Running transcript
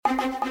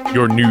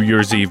Your New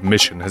Year's Eve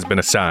mission has been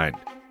assigned.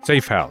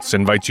 Safe House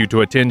invites you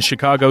to attend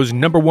Chicago's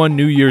 #1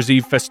 New Year's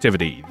Eve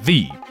festivity,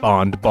 the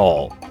Bond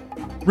Ball.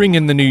 Ring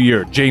in the new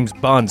year James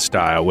Bond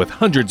style with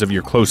hundreds of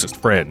your closest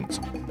friends.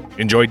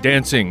 Enjoy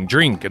dancing,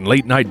 drink, and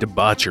late-night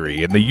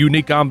debauchery in the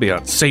unique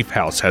ambiance Safe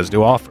House has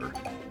to offer.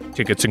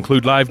 Tickets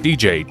include live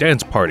DJ,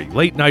 dance party,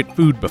 late-night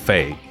food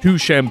buffet, 2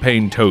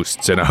 champagne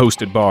toasts, and a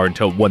hosted bar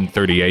until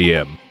 1:30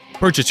 a.m.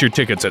 Purchase your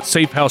tickets at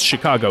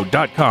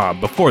safehousechicago.com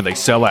before they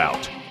sell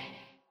out.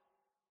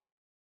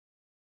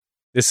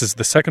 This is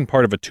the second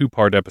part of a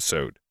 2-part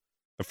episode.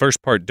 The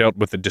first part dealt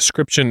with the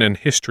description and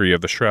history of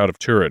the Shroud of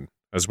Turin,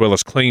 as well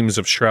as claims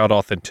of Shroud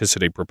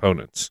authenticity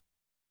proponents.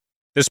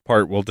 This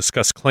part will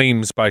discuss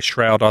claims by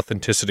Shroud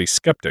authenticity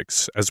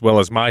skeptics, as well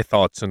as my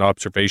thoughts and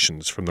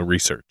observations from the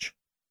research.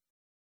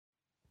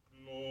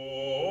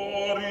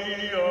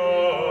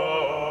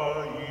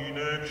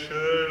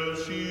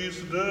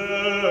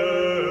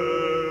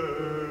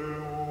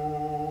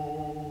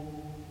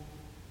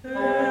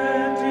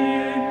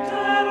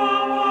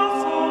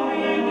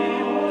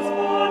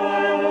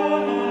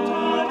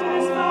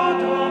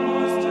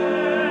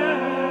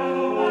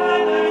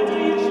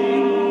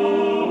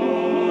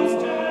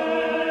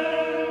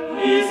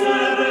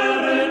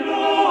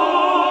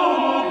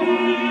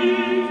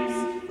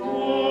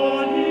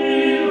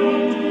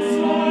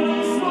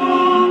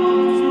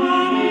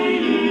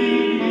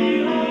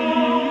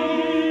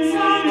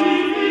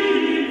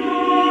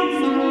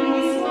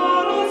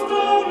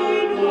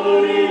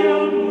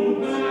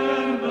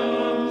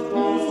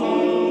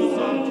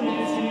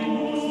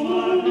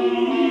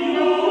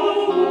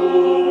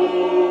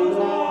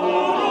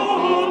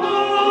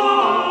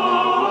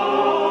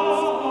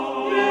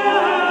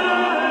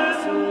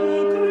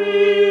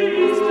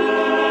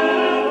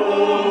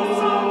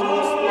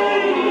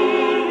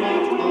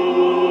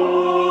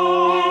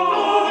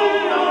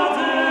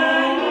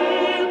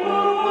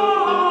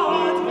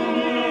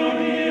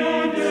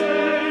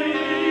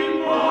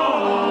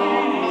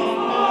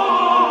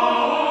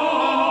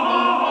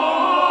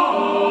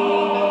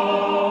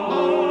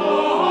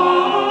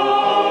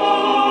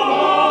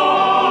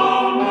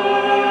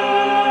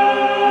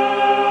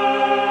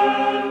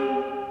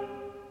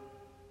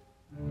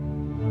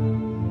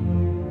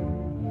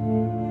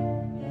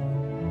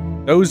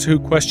 Those who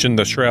question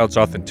the Shroud's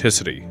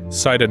authenticity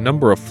cite a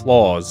number of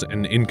flaws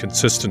and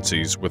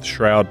inconsistencies with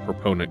Shroud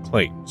proponent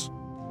claims.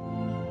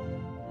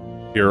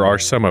 Here are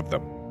some of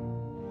them.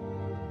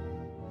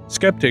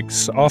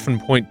 Skeptics often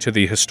point to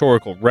the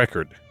historical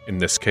record in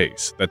this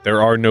case, that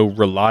there are no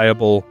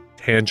reliable,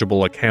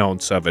 tangible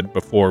accounts of it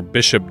before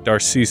Bishop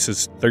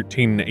Darcis's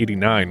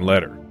 1389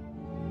 letter.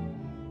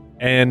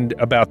 And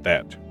about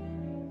that,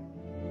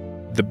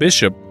 the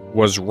bishop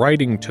was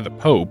writing to the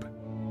Pope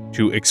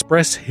to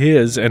express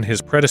his and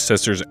his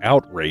predecessors'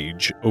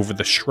 outrage over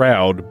the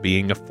Shroud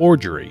being a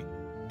forgery,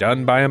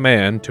 done by a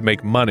man to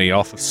make money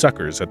off of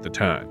suckers at the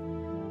time,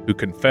 who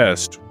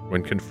confessed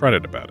when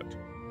confronted about it.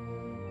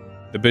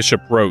 The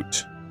bishop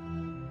wrote,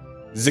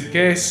 "The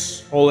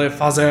case, Holy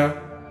Father,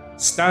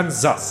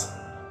 stands thus.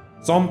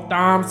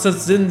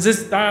 Sometimes in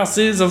this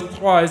diocese of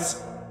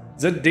Troyes,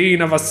 the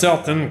dean of a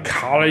certain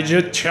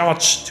collegiate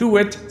church, to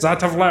wit,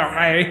 that of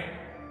Larray,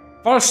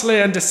 falsely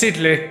and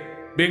deceitfully,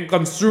 being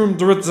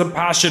consumed with the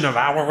passion of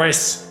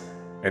avarice,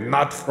 and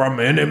not from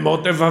any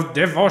motive of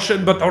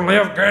devotion but only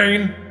of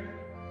gain,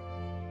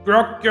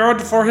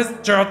 procured for his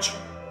church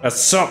a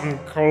certain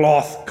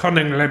cloth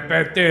cunningly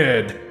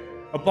painted,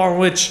 upon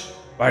which,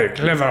 by a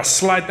clever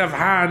sleight of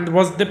hand,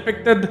 was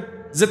depicted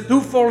the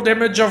twofold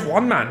image of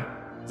one man,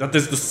 that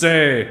is to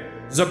say,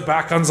 the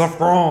back and the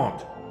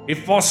front, he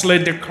falsely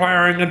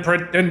declaring and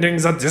pretending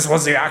that this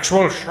was the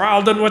actual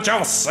shroud in which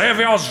our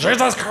Savior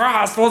Jesus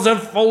Christ was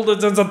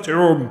enfolded in the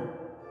tomb,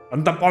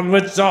 and upon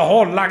which the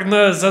whole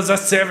likeness of the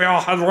Savior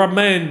had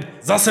remained,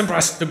 thus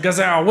impressed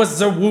together with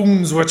the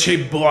wounds which he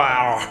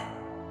bore,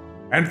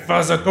 and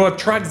further to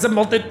attract the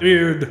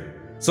multitude,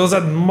 so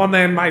that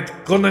money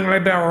might cunningly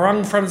be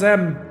wrung from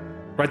them.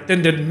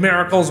 Pretended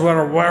miracles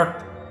were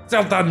worked,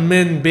 certain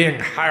men being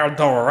hired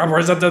to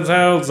represent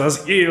themselves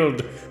as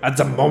healed at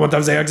the moment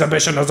of the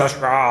exhibition of the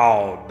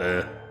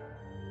shroud."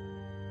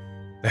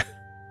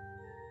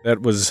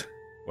 That was,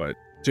 what,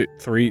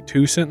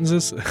 two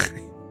sentences?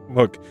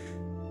 Look,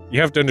 you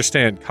have to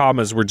understand,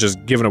 commas were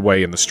just given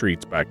away in the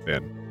streets back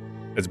then.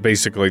 It's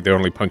basically the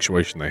only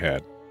punctuation they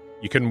had.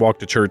 You couldn't walk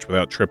to church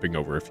without tripping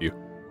over a few.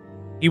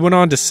 He went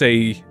on to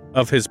say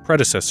of his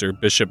predecessor,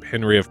 Bishop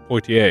Henry of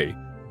Poitiers,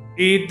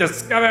 "He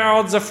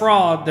discovered the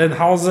fraud and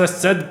how the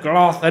said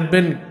cloth had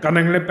been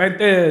cunningly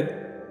painted,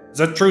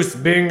 the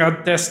truth being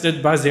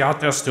attested by the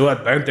artist who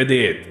had painted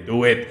it, to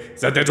wit,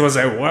 that it was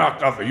a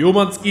work of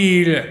human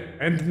skill,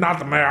 and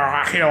not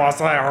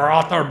miraculously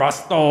wrought or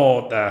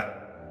bestowed."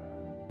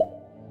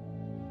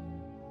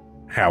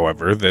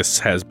 However, this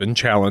has been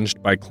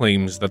challenged by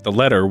claims that the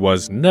letter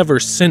was never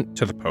sent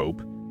to the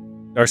Pope.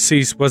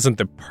 Darcis wasn't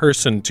the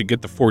person to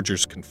get the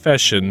forger's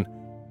confession.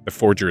 The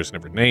forger is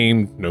never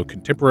named, no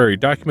contemporary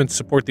documents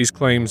support these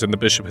claims, and the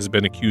bishop has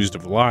been accused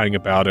of lying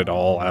about it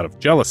all out of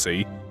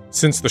jealousy,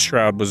 since the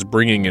shroud was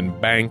bringing in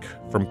bank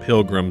from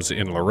pilgrims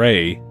in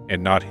Lorraine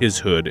and not his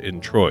hood in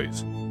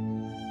Troyes.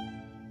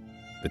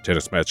 The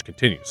tennis match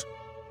continues.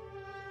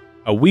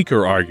 A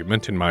weaker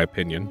argument, in my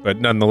opinion,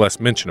 but nonetheless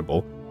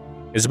mentionable,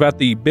 is about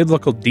the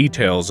biblical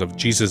details of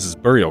Jesus'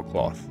 burial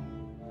cloth.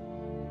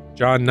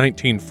 John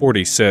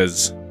 19:40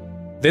 says,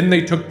 "Then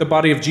they took the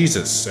body of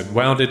Jesus and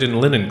wound it in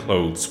linen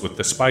clothes with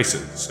the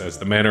spices, as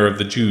the manner of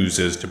the Jews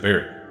is to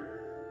bury."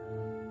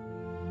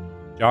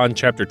 John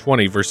chapter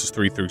 20, verses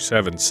 3 through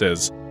 7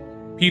 says,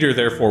 "Peter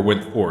therefore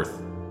went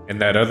forth, and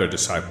that other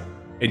disciple,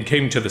 and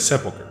came to the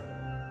sepulchre.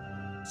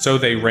 So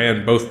they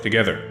ran both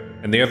together,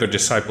 and the other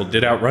disciple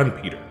did outrun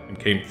Peter, and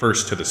came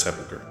first to the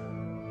sepulchre.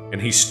 And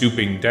he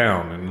stooping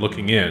down and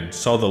looking in,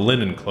 saw the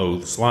linen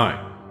clothes lying,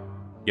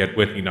 yet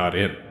went he not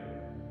in.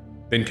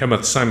 Then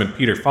cometh Simon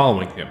Peter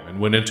following him, and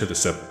went into the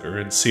sepulchre,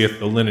 and seeth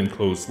the linen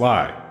clothes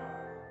lie,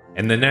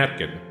 and the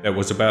napkin that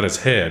was about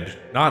his head,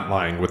 not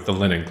lying with the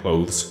linen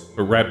clothes,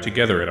 but wrapped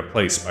together in a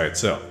place by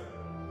itself."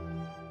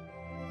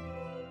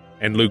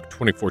 And Luke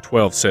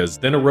 24:12 says,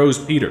 "Then arose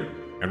Peter,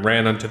 and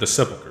ran unto the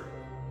sepulchre,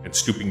 and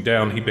stooping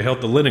down he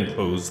beheld the linen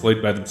clothes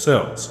laid by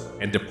themselves,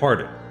 and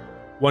departed,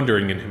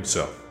 wondering in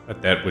himself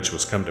at that which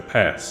was come to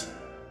pass."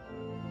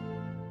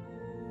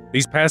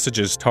 These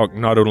passages talk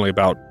not only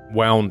about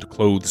wound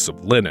clothes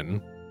of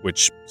linen,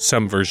 which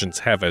some versions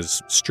have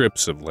as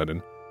strips of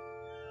linen,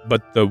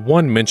 but the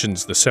one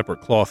mentions the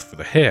separate cloth for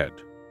the head,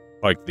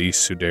 like the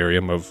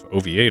sudarium of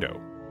Oviedo.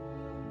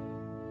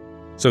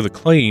 So the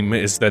claim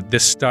is that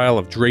this style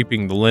of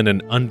draping the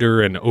linen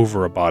under and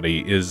over a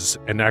body is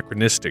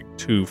anachronistic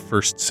to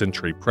first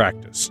century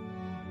practice.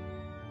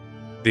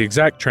 The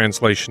exact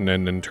translation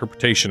and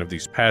interpretation of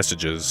these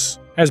passages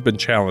has been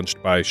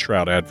challenged by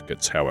shroud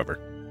advocates, however.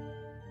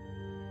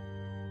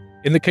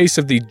 In the case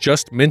of the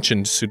just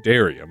mentioned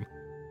sudarium,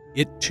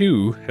 it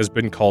too has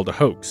been called a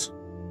hoax.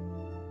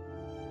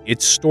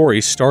 Its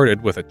story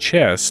started with a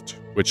chest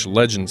which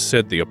legend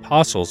said the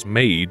apostles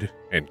made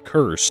and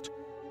cursed,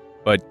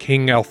 but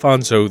King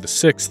Alfonso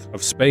VI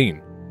of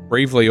Spain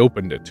bravely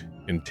opened it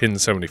in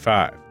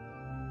 1075.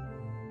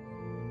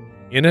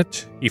 In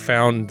it, he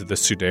found the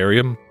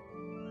sudarium,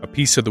 a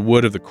piece of the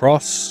wood of the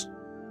cross,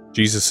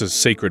 Jesus'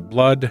 sacred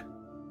blood,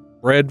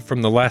 bread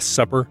from the Last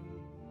Supper,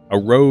 a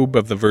robe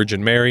of the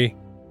Virgin Mary,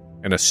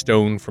 and a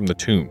stone from the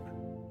tomb.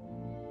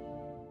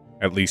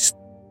 At least,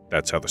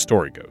 that's how the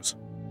story goes.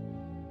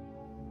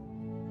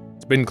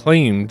 It's been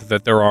claimed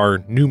that there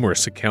are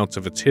numerous accounts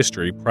of its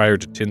history prior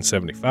to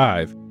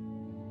 1075,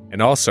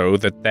 and also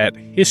that that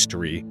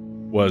history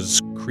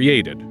was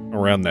created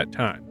around that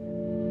time.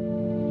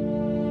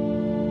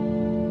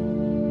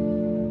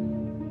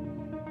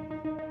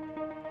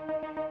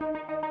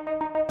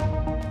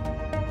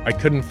 I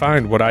couldn't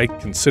find what I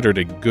considered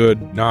a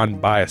good,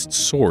 non-biased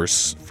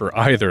source for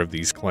either of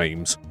these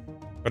claims,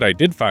 but I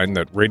did find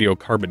that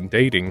radiocarbon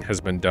dating has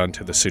been done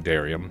to the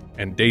sudarium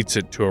and dates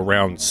it to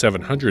around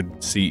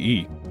 700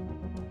 CE,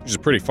 which is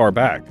pretty far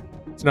back.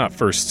 It's not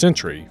first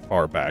century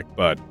far back,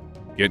 but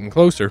getting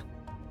closer.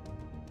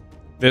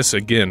 This,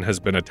 again, has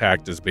been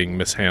attacked as being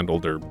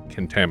mishandled or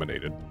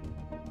contaminated.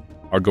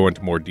 I'll go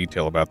into more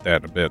detail about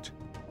that in a bit.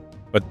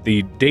 But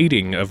the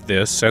dating of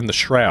this and the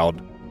shroud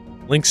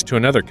links to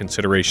another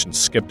consideration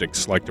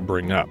skeptics like to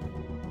bring up: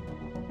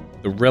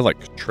 the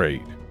relic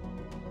trade.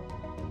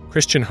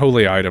 Christian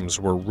holy items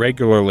were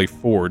regularly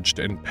forged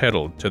and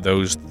peddled to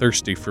those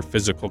thirsty for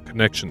physical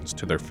connections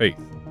to their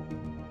faith.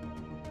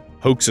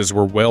 Hoaxes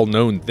were well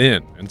known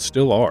then, and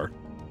still are.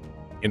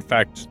 In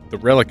fact, the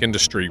relic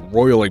industry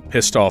royally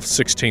pissed off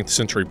 16th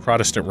century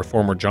Protestant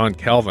reformer John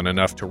Calvin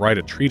enough to write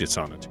a treatise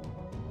on it.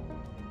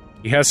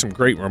 He has some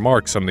great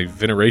remarks on the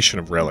veneration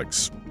of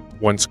relics,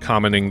 once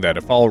commenting that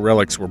if all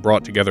relics were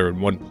brought together in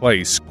one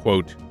place,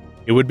 quote,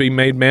 "it would be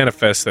made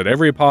manifest that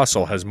every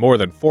apostle has more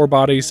than 4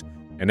 bodies,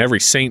 and every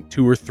saint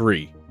 2 or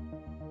 3.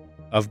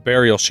 Of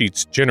burial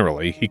sheets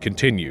generally, he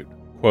continued,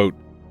 quote,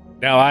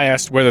 "Now I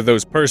asked whether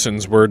those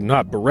persons were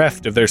not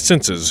bereft of their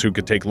senses who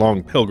could take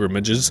long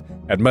pilgrimages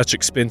at much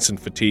expense and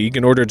fatigue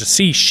in order to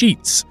see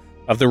sheets,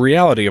 of the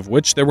reality of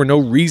which there were no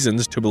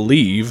reasons to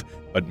believe,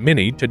 but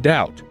many to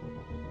doubt.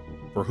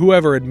 For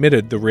whoever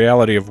admitted the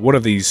reality of one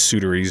of these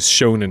sudaries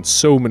shown in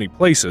so many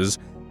places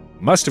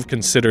must have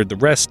considered the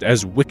rest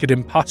as wicked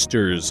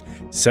impostors,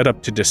 set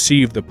up to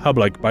deceive the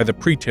public by the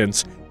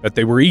pretense that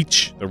they were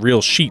each the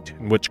real sheet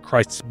in which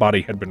Christ's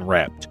body had been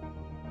wrapped."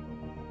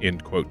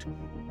 End quote.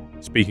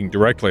 Speaking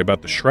directly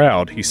about the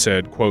shroud, he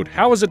said, quote,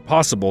 "How is it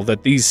possible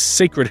that these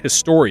sacred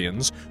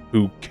historians,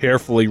 who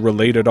carefully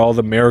related all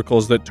the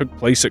miracles that took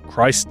place at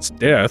Christ's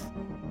death,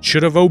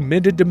 should have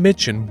omitted to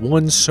mention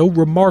one so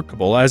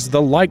remarkable as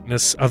the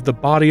likeness of the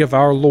body of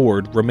our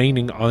Lord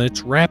remaining on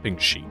its wrapping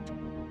sheet?"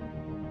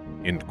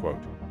 End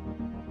quote.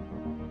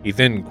 He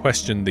then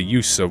questioned the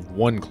use of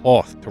one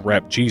cloth to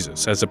wrap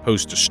Jesus as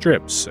opposed to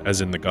strips,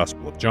 as in the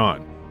Gospel of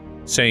John,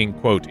 saying,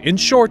 quote, "In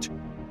short,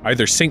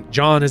 either St.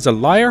 John is a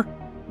liar,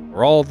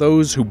 or all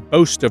those who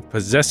boast of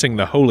possessing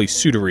the holy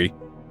sudary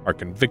are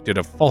convicted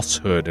of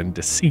falsehood and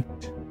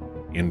deceit."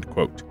 End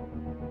quote.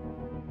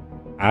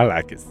 I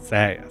like his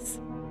sass.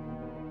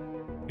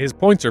 His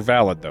points are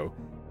valid, though.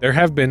 There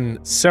have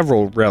been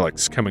several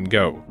relics come and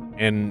go,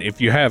 and if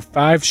you have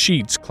 5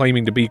 sheets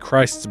claiming to be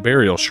Christ's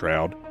burial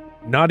shroud,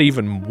 not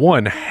even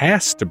one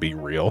has to be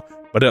real,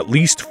 but at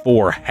least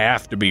 4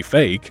 have to be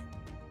fake.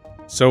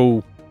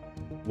 So,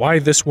 why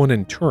this one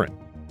in Turin?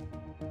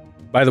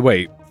 By the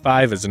way,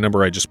 5 is a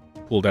number I just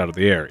pulled out of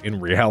the air. In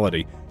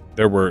reality,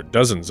 there were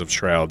dozens of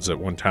shrouds at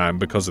one time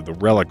because of the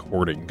relic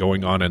hoarding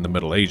going on in the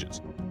Middle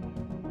Ages.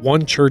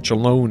 One church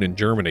alone in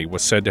Germany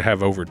was said to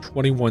have over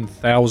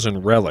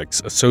 21,000 relics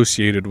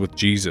associated with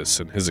Jesus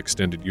and his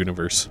extended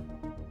universe.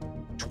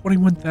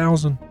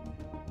 21,000.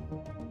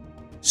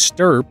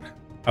 Stirp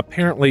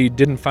apparently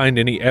didn't find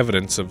any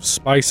evidence of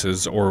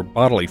spices or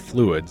bodily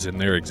fluids in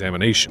their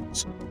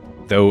examinations,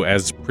 though,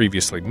 as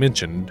previously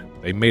mentioned,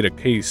 they made a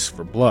case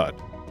for blood.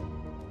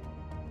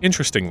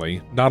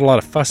 Interestingly, not a lot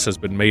of fuss has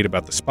been made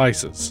about the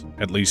spices,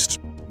 at least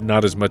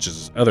not as much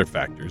as other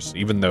factors,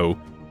 even though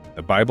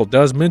the Bible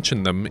does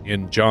mention them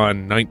in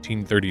John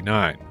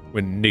 19:39,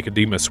 when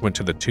Nicodemus went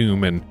to the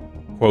tomb and,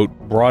 quote,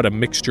 brought a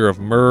mixture of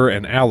myrrh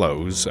and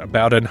aloes,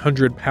 about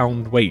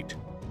 100-pound weight.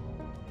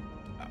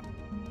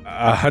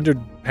 100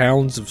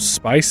 pounds of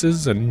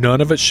spices, and none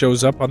of it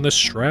shows up on this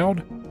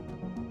shroud?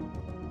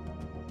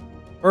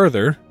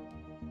 Further,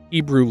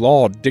 Hebrew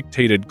law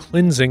dictated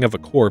cleansing of a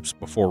corpse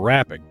before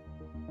wrapping.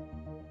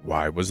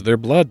 Why was there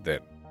blood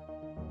then?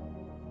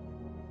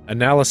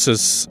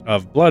 Analysis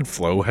of blood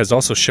flow has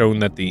also shown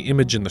that the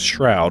image in the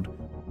shroud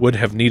would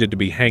have needed to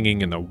be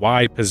hanging in the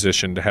Y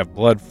position to have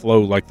blood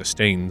flow like the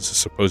stains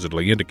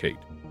supposedly indicate.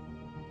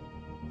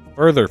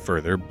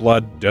 Further,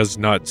 blood does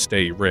not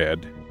stay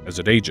red as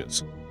it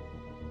ages.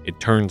 It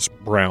turns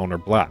brown or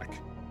black.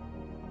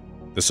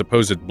 The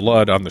supposed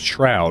blood on the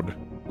shroud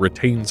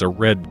retains a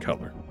red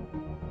color.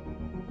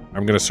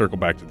 I'm going to circle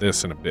back to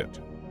this in a bit.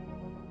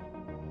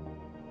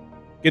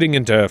 Getting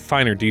into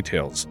finer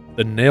details,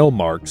 the nail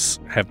marks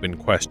have been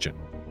questioned,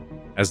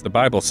 as the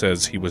Bible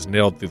says he was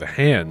nailed through the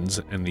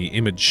hands and the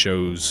image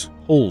shows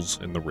holes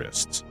in the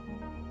wrists.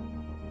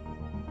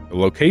 The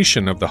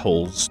location of the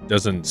holes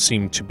doesn't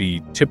seem to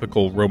be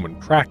typical Roman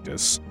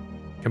practice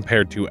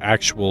compared to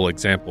actual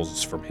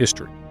examples from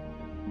history.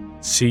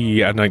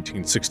 See a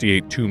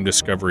 1968 tomb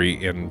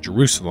discovery in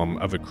Jerusalem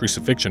of a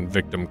crucifixion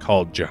victim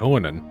called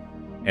Jehoanan,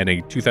 and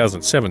a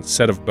 2007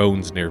 set of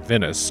bones near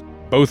Venice,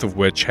 both of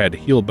which had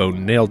heel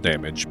bone nail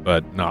damage,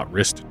 but not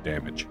wrist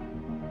damage.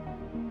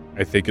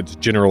 I think it's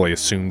generally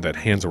assumed that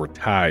hands were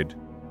tied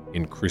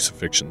in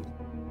crucifixion.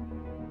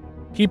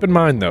 Keep in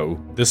mind, though,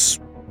 this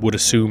would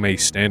assume a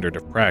standard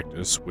of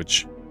practice,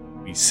 which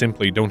we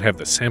simply don't have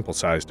the sample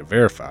size to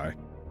verify.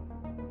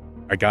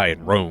 A guy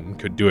in Rome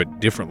could do it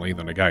differently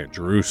than a guy in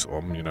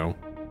Jerusalem, you know.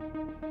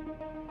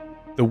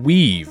 The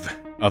weave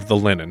of the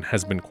linen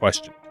has been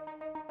questioned.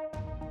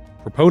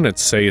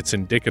 Proponents say it's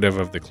indicative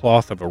of the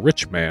cloth of a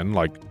rich man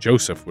like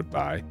Joseph would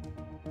buy,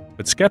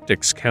 but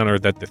skeptics counter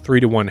that the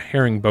 3-to-1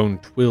 herringbone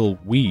twill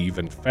weave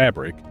and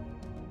fabric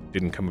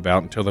didn't come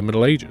about until the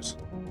Middle Ages.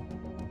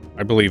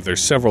 I believe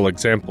there's several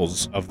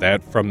examples of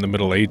that from the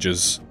Middle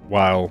Ages,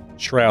 while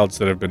shrouds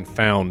that have been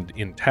found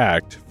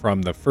intact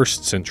from the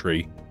 1st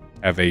century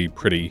have a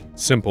pretty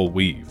simple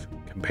weave,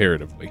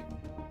 comparatively.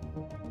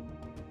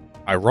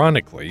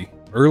 Ironically,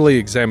 early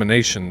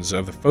examinations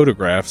of the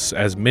photographs,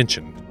 as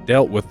mentioned,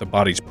 dealt with the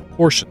body's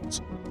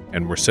proportions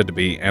and were said to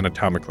be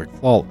anatomically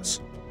flawless.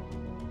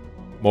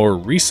 More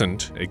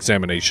recent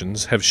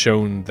examinations have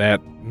shown that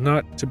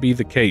not to be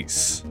the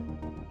case.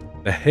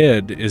 The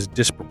head is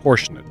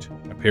disproportionate,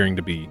 appearing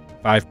to be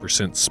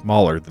 5%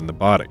 smaller than the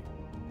body.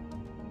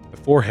 The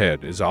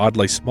forehead is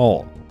oddly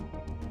small.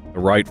 The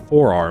right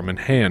forearm and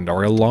hand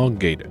are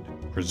elongated,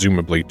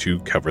 presumably to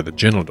cover the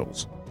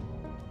genitals.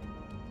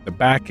 The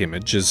back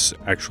image is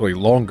actually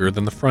longer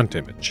than the front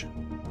image,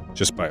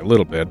 just by a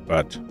little bit,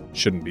 but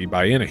shouldn't be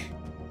by any.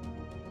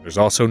 There's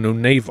also no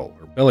navel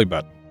or belly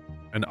button,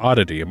 an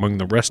oddity among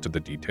the rest of the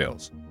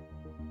details.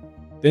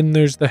 Then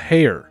there's the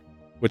hair,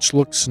 which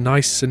looks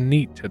nice and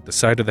neat at the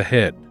side of the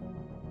head.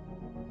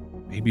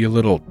 Maybe a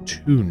little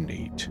too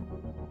neat,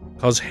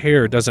 because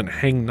hair doesn't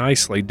hang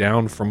nicely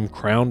down from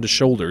crown to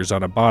shoulders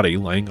on a body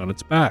laying on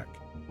its back.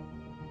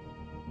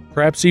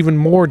 Perhaps even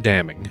more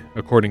damning,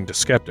 according to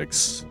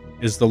skeptics,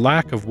 is the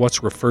lack of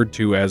what's referred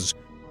to as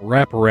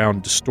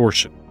wraparound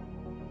distortion.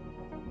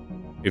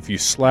 If you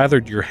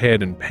slathered your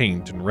head in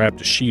paint and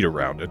wrapped a sheet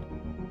around it,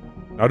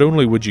 not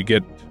only would you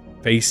get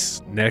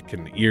face, neck,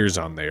 and ears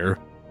on there,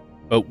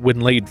 but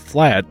when laid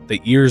flat, the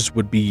ears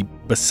would be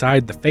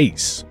beside the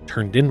face,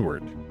 turned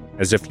inward,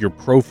 as if your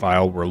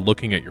profile were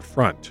looking at your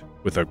front,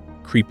 with a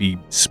creepy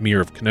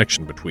smear of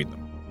connection between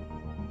them.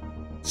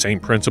 Same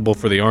principle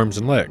for the arms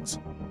and legs.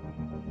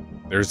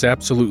 There's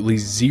absolutely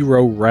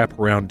zero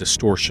wraparound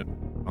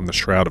distortion on the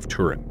Shroud of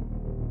Turin.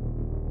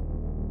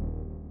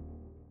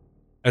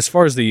 As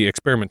far as the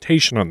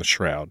experimentation on the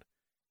shroud,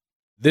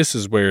 this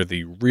is where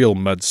the real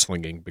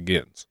mudslinging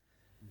begins.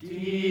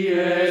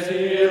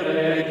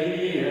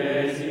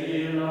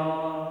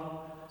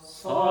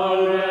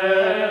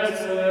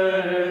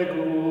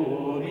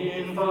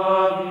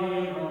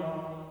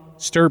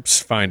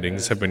 Sturp's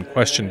findings have been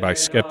questioned by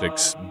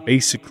skeptics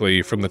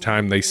basically from the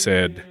time they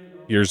said,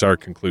 "Here's our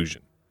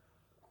conclusion."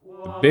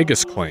 The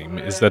biggest claim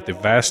is that the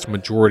vast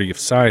majority of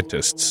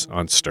scientists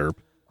on Sturp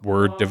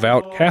were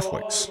devout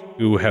Catholics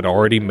who had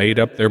already made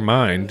up their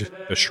mind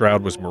the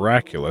shroud was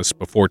miraculous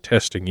before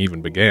testing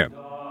even began.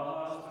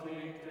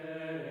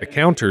 The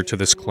counter to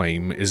this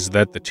claim is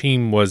that the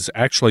team was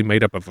actually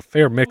made up of a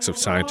fair mix of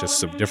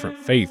scientists of different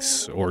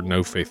faiths or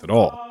no faith at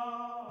all,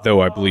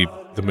 though I believe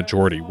the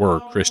majority were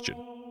Christian.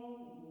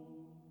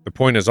 The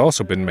point has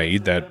also been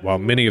made that while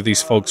many of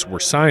these folks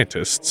were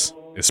scientists,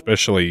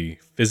 especially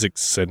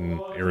physics and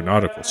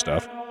aeronautical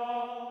stuff,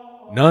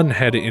 none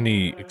had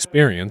any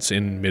experience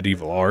in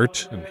medieval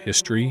art and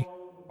history,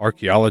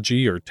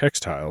 archaeology, or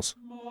textiles.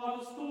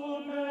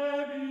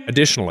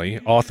 Additionally,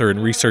 author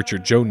and researcher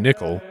Joe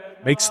Nickel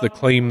makes the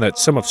claim that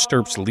some of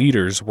Sturp's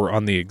leaders were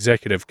on the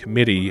executive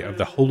committee of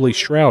the Holy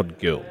Shroud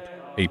Guild,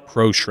 a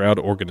pro-shroud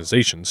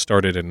organization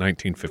started in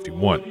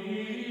 1951.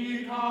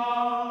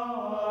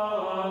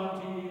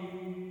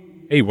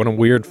 Hey, want a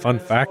weird fun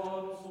fact?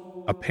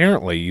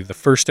 Apparently, the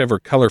first ever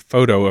color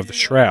photo of the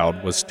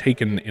shroud was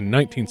taken in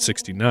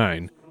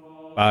 1969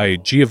 by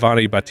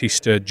Giovanni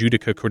Battista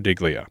Giudica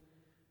Cordiglia.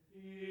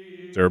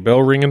 Is there a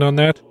bell ringing on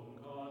that?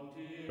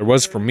 There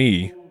was for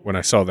me when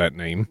I saw that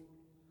name.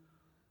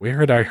 Where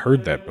had I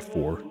heard that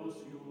before?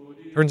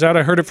 Turns out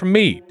I heard it from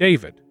me,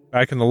 David,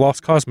 back in the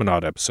Lost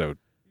Cosmonaut episode.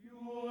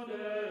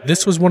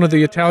 This was one of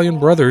the Italian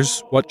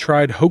brothers what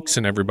tried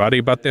hoaxing everybody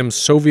about them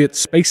Soviet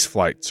space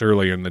flights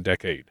earlier in the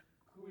decade.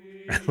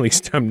 At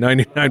least I'm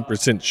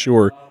 99%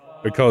 sure,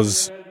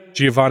 because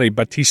Giovanni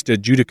Battista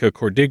Giudica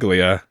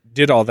Cordiglia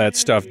did all that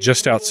stuff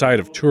just outside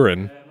of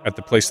Turin at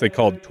the place they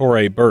called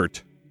Torre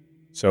Bert.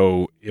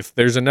 So if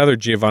there's another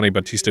Giovanni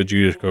Battista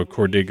Giudica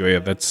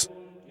Cordiglia, that's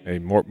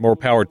more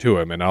power to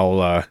him, and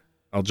I'll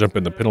jump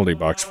in the penalty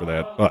box for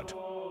that. But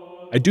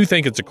I do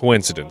think it's a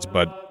coincidence,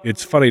 but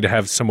it's funny to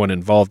have someone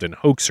involved in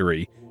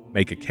hoaxery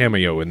make a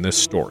cameo in this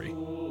story.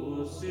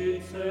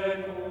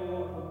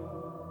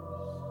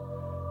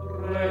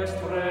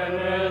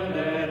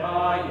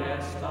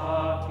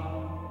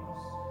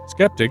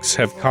 Skeptics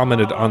have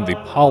commented on the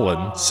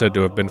pollen said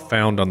to have been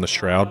found on the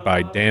shroud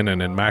by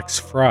Dannon and Max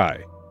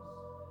Fry,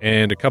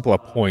 and a couple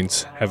of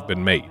points have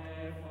been made.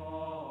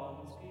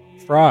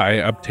 Fry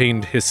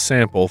obtained his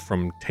sample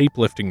from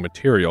tape-lifting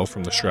material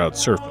from the shroud's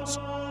surface.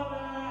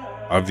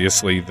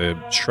 Obviously, the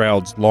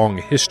shroud's long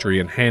history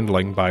and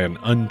handling by an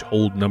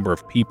untold number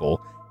of people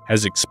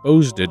has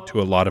exposed it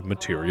to a lot of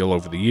material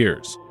over the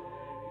years.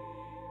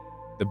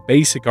 The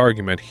basic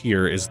argument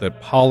here is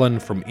that pollen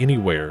from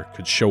anywhere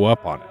could show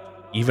up on it,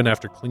 even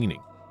after cleaning.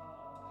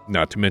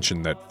 Not to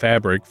mention that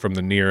fabric from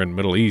the Near and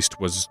Middle East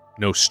was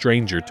no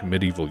stranger to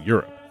medieval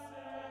Europe.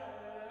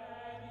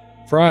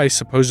 Fry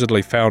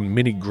supposedly found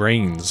many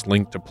grains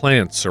linked to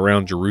plants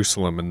around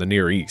Jerusalem and the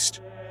Near East,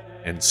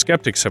 and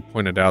skeptics have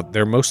pointed out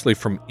they're mostly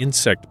from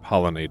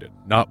insect-pollinated,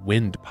 not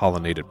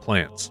wind-pollinated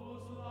plants,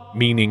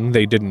 meaning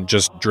they didn't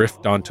just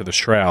drift onto the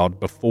shroud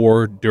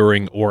before,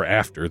 during, or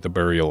after the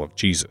burial of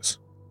Jesus.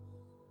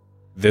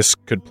 This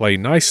could play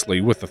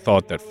nicely with the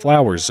thought that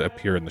flowers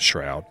appear in the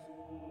shroud,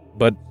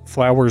 but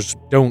flowers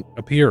don't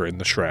appear in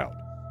the shroud.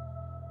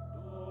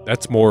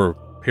 That's more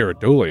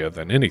pareidolia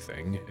than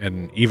anything,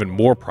 and even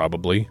more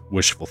probably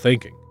wishful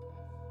thinking.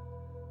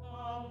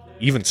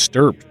 Even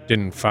Sturp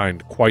didn't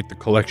find quite the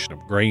collection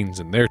of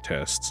grains in their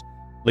tests,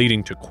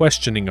 leading to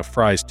questioning of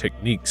Fry's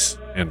techniques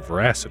and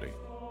veracity.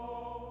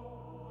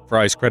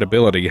 Fry's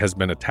credibility has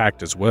been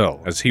attacked as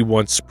well, as he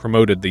once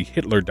promoted the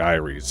Hitler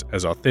Diaries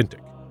as authentic,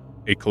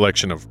 a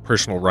collection of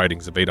personal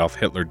writings of Adolf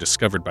Hitler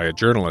discovered by a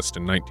journalist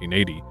in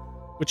 1980,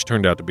 which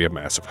turned out to be a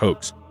massive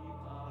hoax.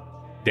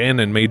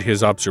 Dannon made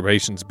his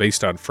observations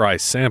based on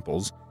Fry's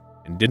samples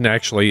and didn't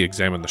actually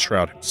examine the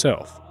shroud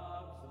himself.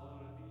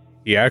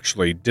 He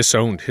actually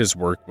disowned his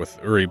work with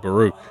Uri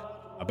Baruch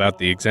about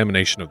the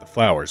examination of the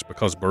flowers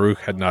because Baruch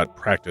had not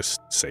practiced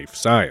safe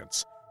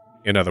science.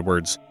 In other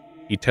words,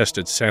 he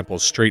tested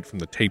samples straight from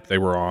the tape they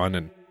were on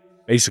and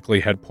basically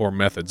had poor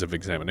methods of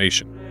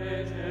examination.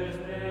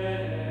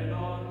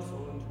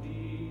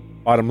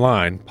 Bottom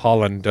line,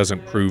 pollen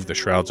doesn't prove the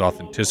shroud's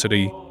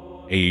authenticity,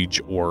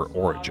 age, or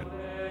origin.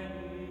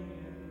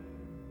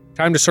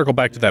 Time to circle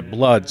back to that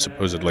blood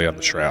supposedly on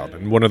the shroud,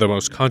 and one of the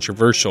most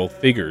controversial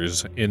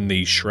figures in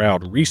the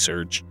shroud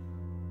research,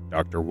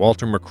 Dr.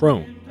 Walter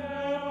McCrone.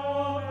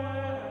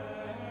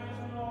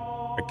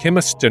 A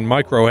chemist and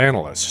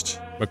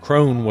microanalyst,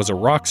 McCrone was a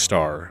rock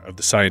star of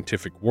the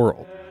scientific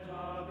world,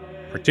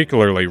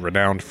 particularly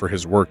renowned for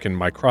his work in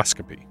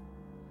microscopy.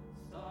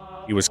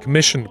 He was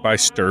commissioned by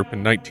Sturp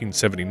in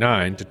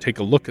 1979 to take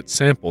a look at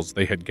samples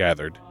they had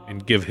gathered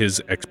and give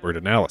his expert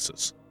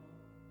analysis.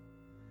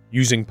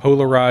 Using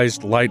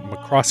polarized light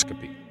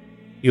microscopy,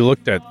 he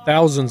looked at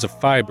thousands of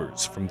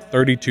fibers from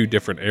 32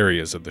 different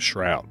areas of the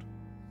shroud.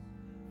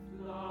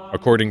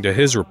 According to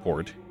his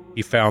report,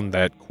 he found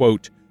that,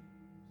 quote,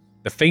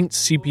 "The faint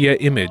sepia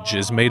image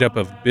is made up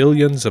of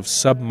billions of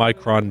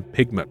submicron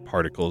pigment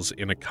particles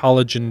in a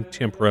collagen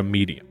tempera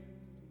medium.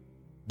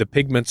 The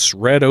pigments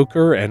red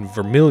ochre and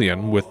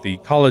vermilion with the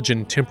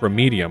collagen tempera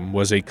medium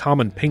was a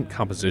common paint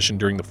composition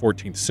during the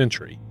 14th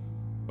century,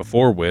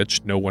 before which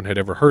no one had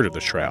ever heard of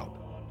the shroud."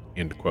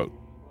 End quote.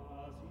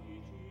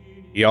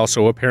 He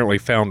also apparently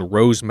found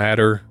rose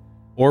madder,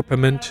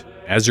 orpiment,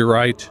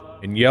 azurite,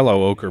 and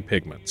yellow ochre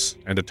pigments,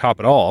 and to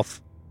top it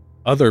off,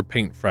 other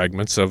paint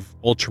fragments of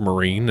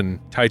ultramarine and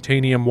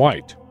titanium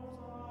white.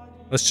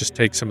 Let's just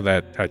take some of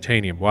that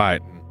titanium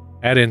white and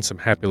add in some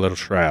happy little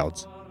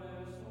shrouds.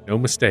 No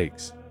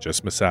mistakes,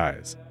 just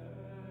messiahs.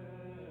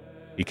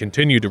 He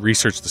continued to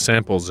research the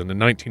samples and in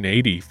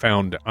 1980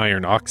 found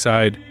iron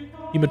oxide,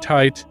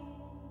 hematite,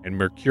 and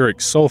mercuric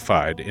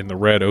sulfide in the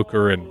red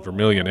ochre and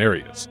vermilion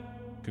areas,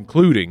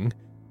 concluding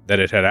that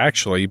it had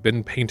actually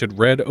been painted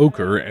red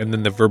ochre and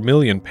then the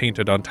vermilion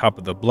painted on top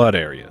of the blood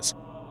areas,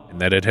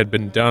 and that it had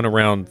been done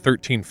around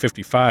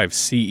 1355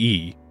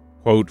 CE,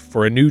 quote,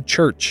 "for a new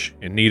church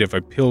in need of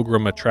a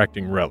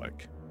pilgrim-attracting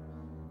relic."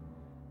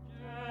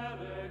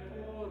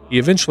 He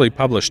eventually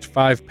published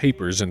 5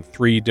 papers in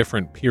 3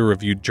 different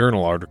peer-reviewed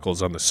journal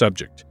articles on the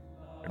subject,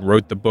 and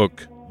wrote the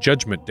book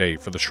Judgment Day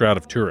for the Shroud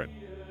of Turin.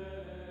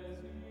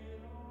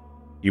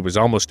 He was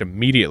almost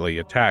immediately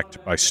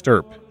attacked by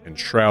Stirp and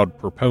Shroud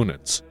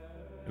proponents,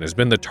 and has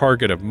been the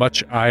target of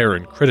much ire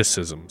and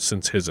criticism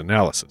since his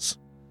analysis.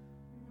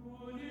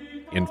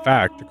 In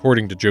fact,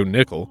 according to Joe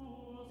Nickel,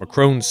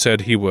 Macron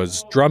said he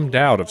was drummed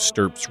out of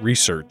Stirp's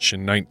research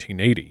in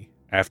 1980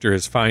 after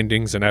his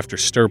findings and after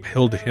Stirp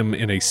held him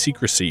in a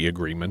secrecy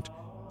agreement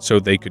so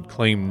they could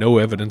claim no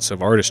evidence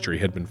of artistry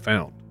had been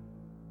found.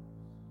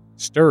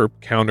 Stirp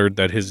countered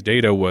that his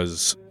data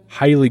was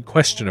highly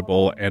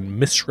questionable and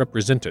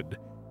misrepresented,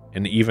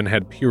 and even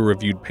had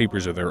peer-reviewed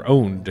papers of their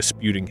own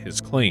disputing his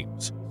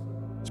claims,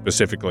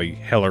 specifically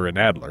Heller and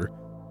Adler,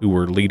 who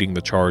were leading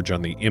the charge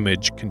on the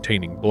image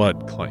containing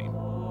blood claim.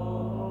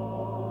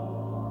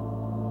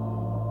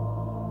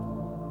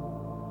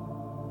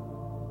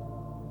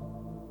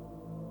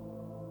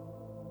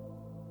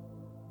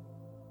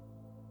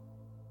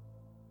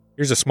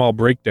 Here's a small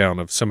breakdown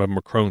of some of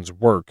Macron's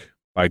work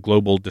by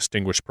Global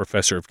Distinguished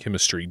Professor of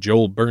Chemistry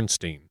Joel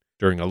Bernstein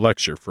during a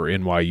lecture for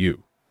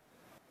NYU.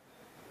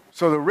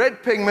 So the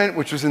red pigment,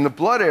 which is in the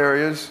blood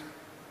areas,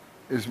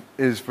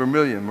 is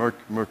vermilion,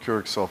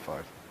 mercuric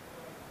sulfide.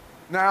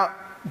 Now,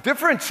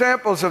 different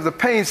samples of the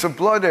paints of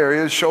blood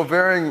areas show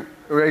varying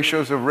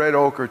ratios of red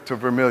ochre to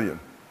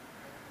vermilion.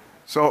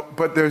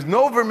 But there's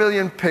no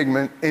vermilion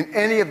pigment in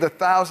any of the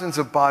thousands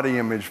of body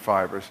image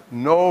fibers.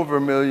 No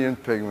vermilion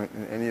pigment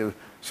in any of the...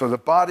 So the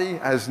body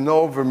has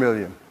no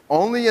vermilion,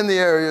 only in the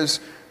areas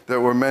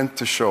that were meant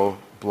to show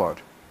blood.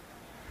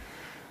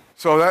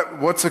 So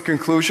what's the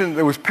conclusion?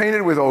 It was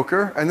painted with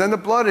ochre, and then the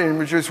blood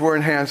images were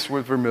enhanced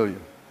with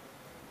vermilion.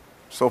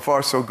 So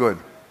far, so good.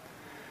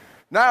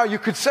 Now, you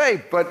could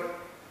say, but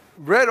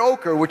red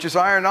ochre, which is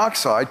iron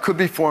oxide, could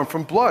be formed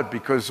from blood,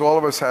 because all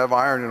of us have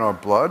iron in our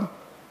blood,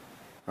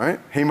 right?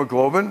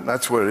 Hemoglobin,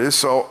 that's what it is.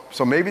 So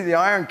maybe the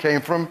iron came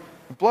from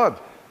blood.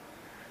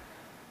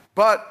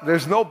 But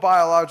there's no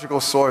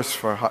biological source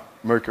for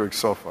mercuric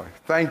sulfide.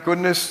 Thank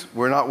goodness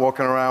we're not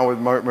walking around with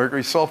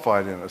mercury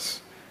sulfide in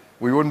us.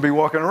 We wouldn't be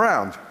walking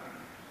around.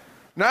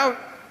 Now,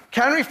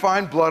 can we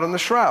find blood on the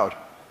shroud?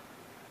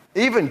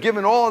 Even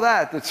given all of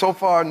that so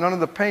far none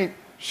of the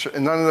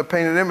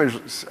painted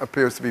image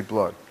appears to be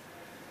blood.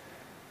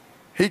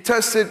 He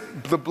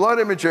tested the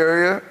blood image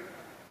area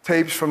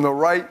tapes from the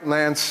right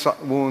lance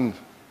wound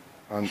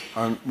on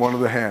one of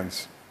the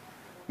hands.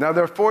 Now,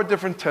 there are 4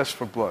 different tests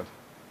for blood.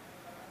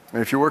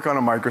 And if you work on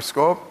a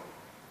microscope,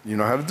 you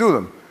know how to do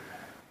them.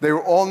 They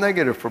were all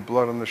negative for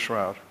blood on the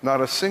shroud.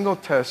 Not a single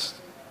test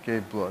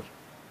gave blood.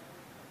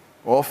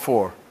 All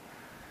 4.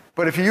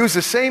 But if you use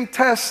the same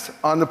test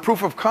on the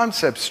proof of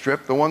concept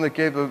strip, the one that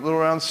gave the little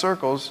round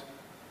circles,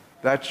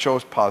 that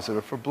shows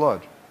positive for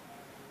blood.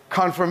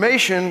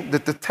 Confirmation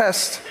that the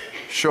test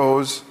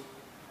shows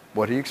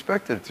what he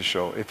expected it to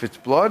show. If it's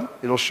blood,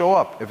 it'll show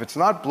up. If it's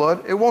not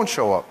blood, it won't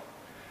show up.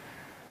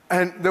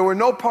 And there were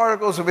no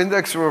particles of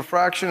index of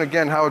refraction,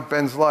 again, how it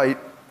bends light,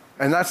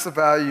 and that's the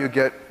value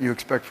you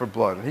expect for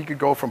blood. And he could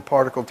go from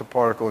particle to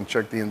particle and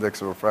check the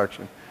index of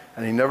refraction,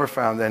 and he never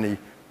found any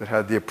that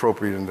had the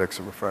appropriate index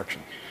of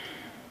refraction.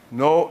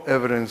 No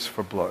evidence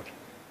for blood.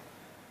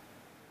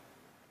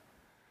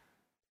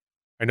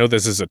 I know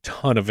this is a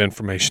ton of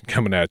information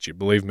coming at you,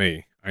 believe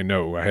me. I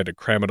know, I had to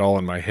cram it all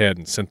in my head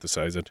and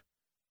synthesize it.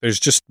 There's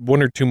just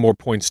 1 or 2 more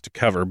points to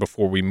cover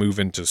before we move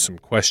into some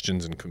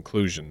questions and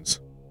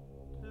conclusions.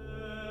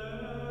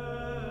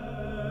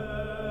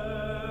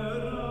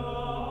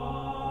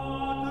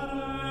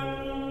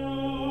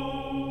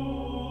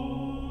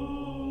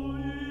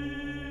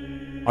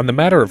 On the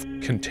matter of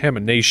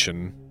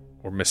contamination,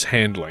 or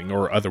mishandling,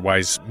 or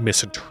otherwise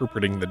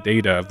misinterpreting the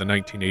data of the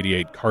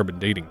 1988 carbon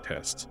dating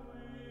tests,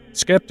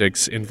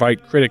 skeptics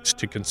invite critics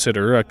to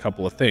consider a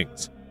couple of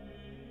things.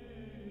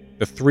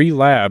 The 3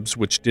 labs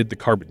which did the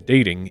carbon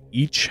dating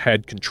each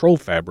had control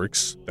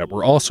fabrics that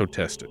were also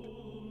tested.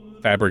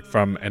 Fabric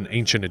from an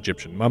ancient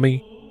Egyptian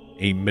mummy,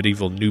 a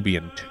medieval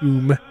Nubian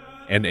tomb,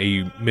 and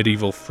a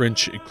medieval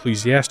French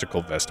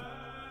ecclesiastical vestment.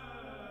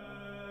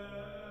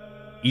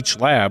 Each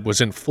lab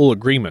was in full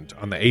agreement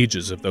on the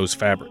ages of those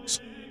fabrics.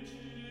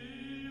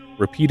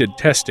 Repeated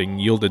testing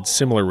yielded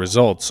similar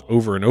results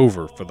over and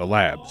over for the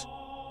labs.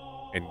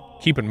 And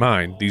keep in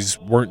mind, these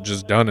weren't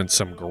just done in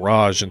some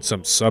garage in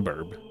some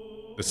suburb.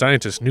 The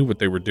scientists knew what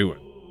they were doing.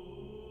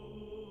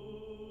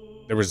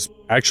 There was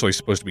actually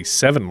supposed to be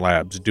 7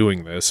 labs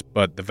doing this,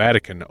 but the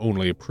Vatican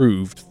only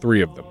approved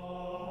 3 of them.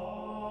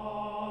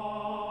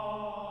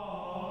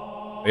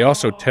 They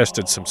also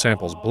tested some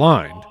samples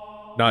blind,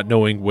 not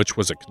knowing which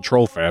was a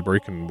control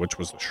fabric and which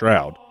was the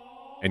shroud,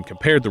 and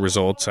compared the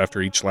results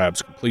after each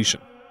lab's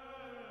completion.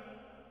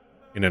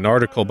 In an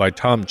article by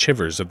Tom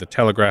Chivers of the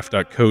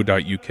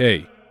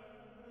Telegraph.co.uk,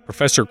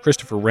 Professor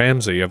Christopher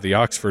Ramsey of the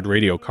Oxford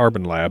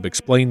Radiocarbon Lab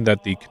explained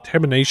that the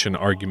contamination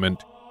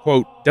argument,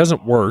 quote,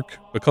 doesn't work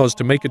because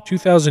to make a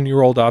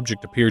 2,000-year-old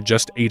object appear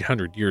just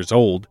 800 years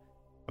old,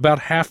 about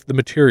half the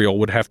material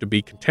would have to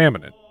be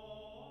contaminant,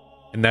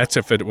 and that's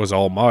if it was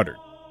all modern.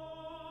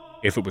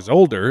 If it was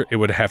older, it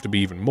would have to be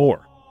even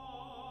more.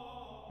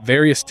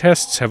 Various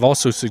tests have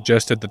also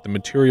suggested that the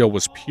material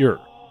was pure.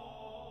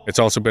 It's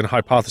also been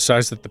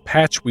hypothesized that the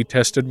patch we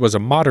tested was a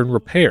modern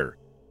repair,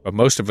 but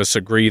most of us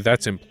agree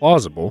that's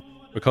implausible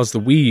because the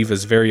weave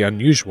is very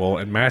unusual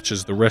and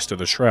matches the rest of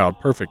the shroud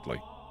perfectly.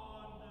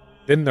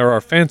 Then there are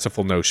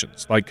fanciful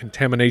notions like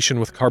contamination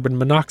with carbon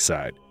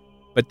monoxide,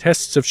 but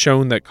tests have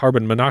shown that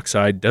carbon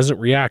monoxide doesn't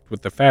react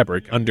with the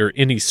fabric under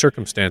any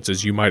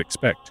circumstances you might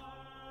expect.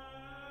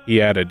 He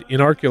added,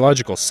 in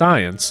archaeological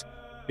science,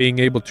 being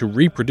able to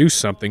reproduce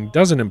something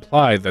doesn't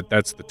imply that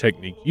that's the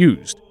technique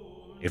used.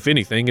 If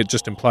anything, it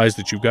just implies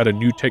that you've got a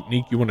new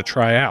technique you want to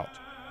try out.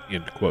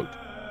 End quote.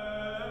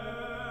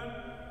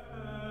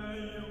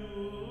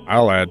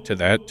 I'll add to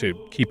that to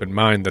keep in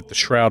mind that the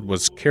shroud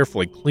was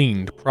carefully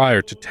cleaned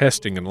prior to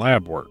testing and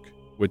lab work,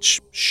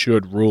 which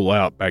should rule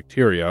out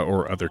bacteria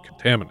or other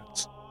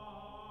contaminants.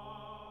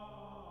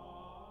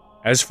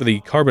 As for the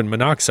carbon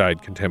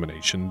monoxide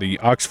contamination, the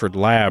Oxford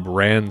lab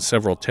ran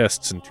several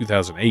tests in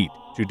 2008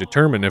 to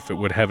determine if it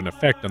would have an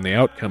effect on the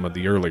outcome of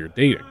the earlier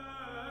dating.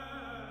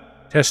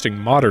 Testing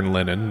modern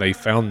linen, they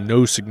found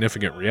no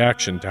significant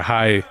reaction to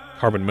high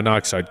carbon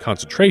monoxide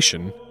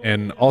concentration,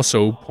 and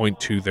also point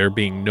to there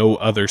being no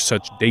other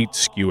such date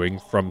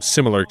skewing from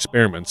similar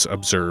experiments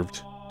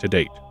observed to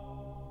date.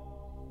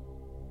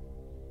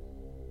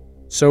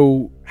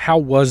 So, how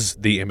was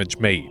the image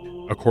made,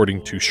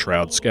 according to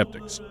shroud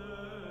skeptics?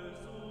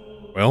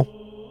 Well,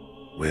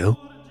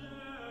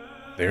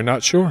 they're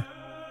not sure.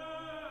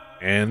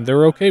 And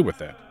they're okay with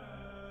that.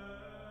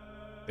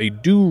 They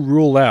do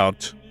rule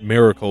out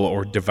miracle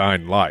or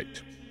divine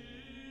light.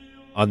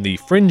 On the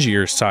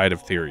fringier side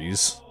of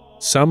theories,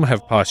 some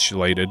have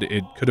postulated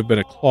it could have been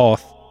a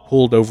cloth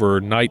pulled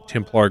over Knight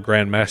Templar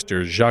Grand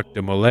Master Jacques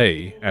de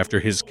Molay after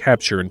his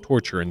capture and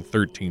torture in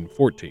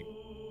 1314.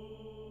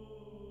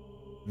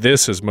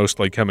 This is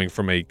mostly coming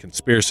from a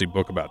conspiracy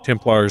book about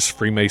Templars,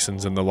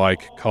 Freemasons, and the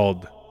like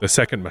called The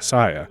Second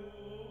Messiah,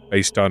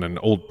 based on an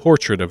old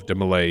portrait of de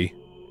Molay,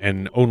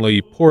 and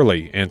only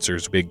poorly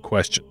answers big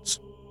questions,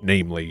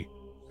 namely,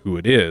 who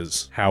it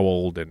is, how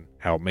old, and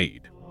how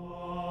made.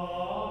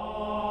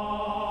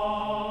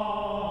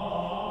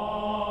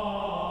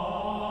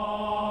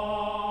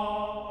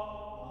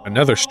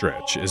 Another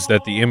stretch is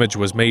that the image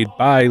was made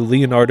by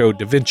Leonardo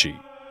da Vinci,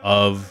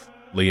 of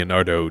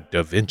Leonardo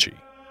da Vinci,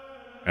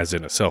 as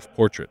in a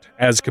self-portrait,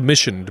 as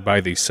commissioned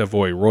by the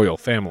Savoy royal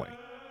family.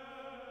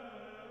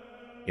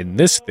 In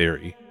this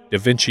theory, da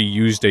Vinci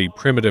used a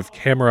primitive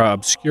camera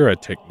obscura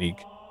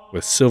technique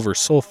with silver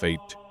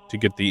sulfate to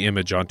get the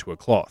image onto a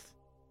cloth.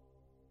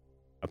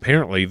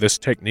 Apparently, this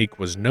technique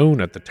was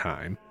known at the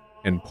time,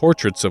 and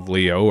portraits of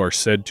Leo are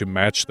said to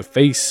match the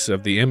face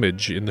of the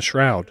image in the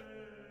shroud.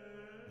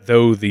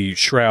 Though the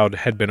shroud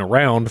had been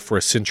around for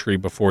a century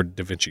before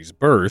da Vinci's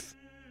birth,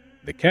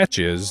 the catch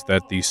is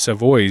that the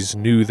Savoys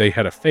knew they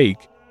had a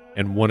fake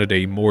and wanted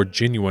a more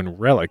genuine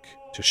relic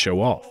to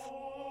show off.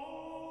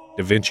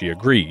 Da Vinci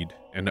agreed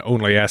and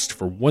only asked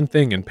for one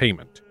thing in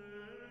payment,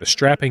 the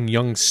strapping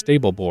young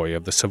stable boy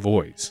of the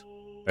Savoys,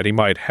 that he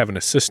might have an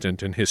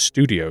assistant in his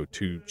studio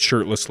to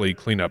shirtlessly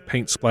clean up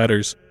paint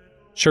splatters,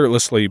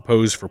 shirtlessly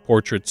pose for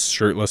portraits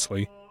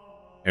shirtlessly,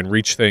 and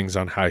reach things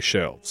on high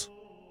shelves,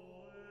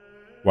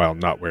 while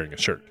not wearing a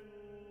shirt.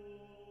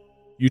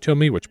 You tell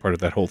me which part of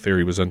that whole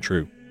theory was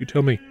untrue. You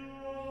tell me.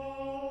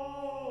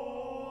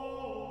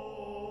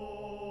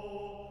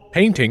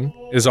 Painting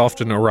is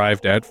often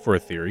arrived at for a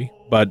theory,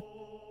 but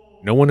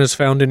no one has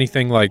found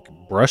anything like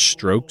brush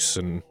strokes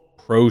and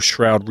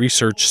pro-shroud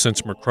research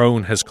since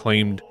Macron has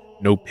claimed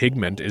no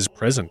pigment is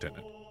present in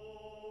it.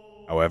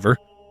 However,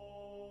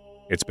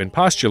 it's been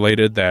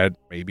postulated that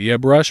maybe a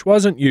brush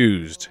wasn't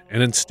used,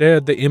 and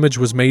instead the image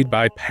was made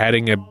by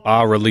patting a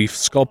bas-relief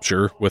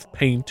sculpture with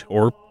paint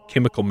or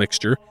chemical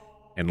mixture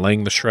and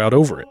laying the shroud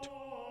over it.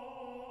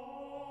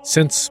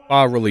 Since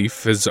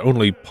bas-relief is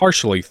only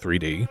partially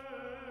 3D,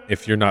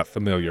 if you're not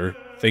familiar,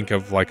 think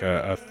of like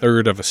a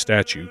third of a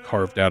statue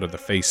carved out of the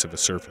face of a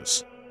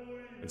surface.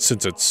 And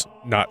since it's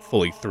not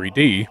fully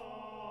 3D,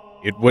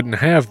 it wouldn't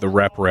have the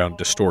wraparound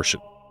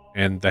distortion,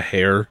 and the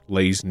hair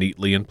lays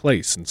neatly in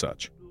place and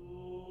such.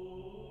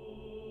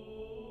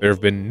 There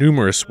have been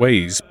numerous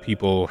ways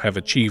people have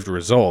achieved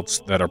results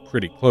that are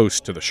pretty close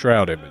to the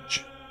Shroud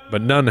image,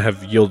 but none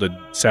have yielded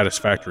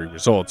satisfactory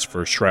results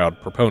for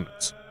Shroud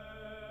proponents.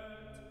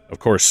 Of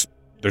course,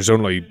 there's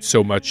only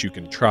so much you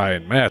can try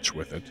and match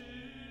with it.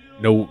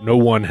 No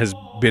one has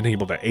been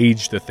able to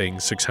age the thing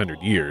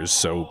 600 years,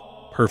 so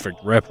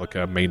perfect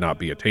replica may not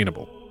be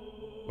attainable.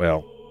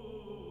 Well,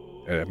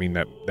 I mean,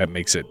 that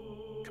makes it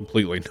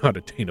completely not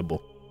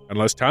attainable.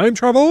 Unless time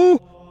travel?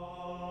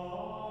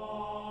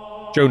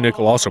 Joe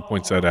Nickel also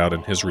points that out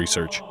in his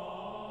research.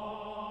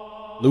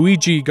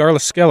 Luigi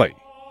Garlaschelli,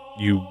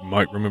 you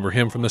might remember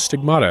him from the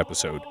Stigmata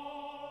episode,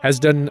 has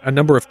done a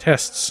number of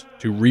tests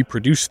to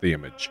reproduce the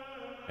image,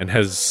 and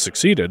has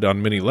succeeded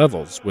on many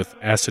levels with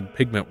acid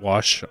pigment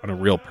wash on a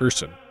real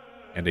person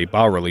and a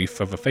bas-relief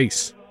of a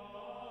face.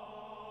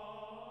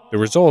 The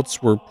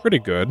results were pretty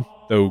good,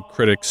 though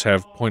critics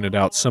have pointed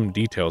out some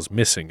details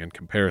missing in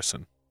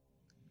comparison.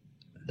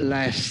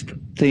 Last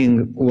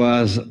thing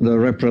was the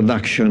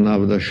reproduction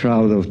of the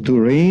Shroud of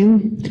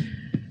Turin.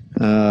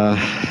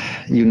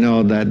 You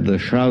know that the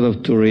Shroud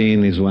of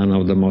Turin is one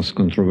of the most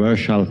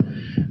controversial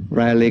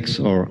relics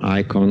or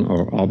icon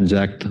or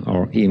object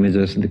or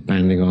images,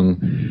 depending on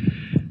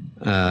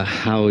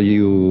how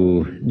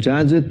you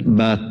judge it,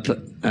 but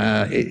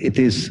it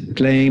is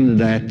claimed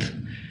that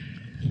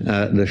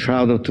the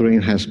Shroud of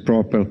Turin has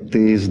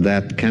properties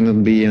that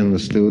cannot be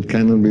understood,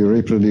 cannot be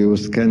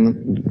reproduced,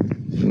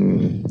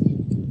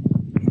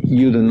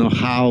 you don't know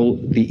how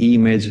the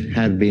image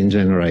had been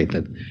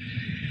generated.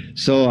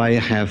 So I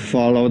have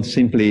followed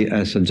simply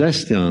a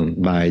suggestion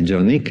by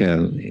Joe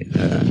Nickel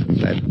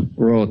that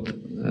wrote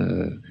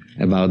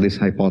about this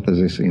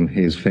hypothesis in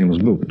his famous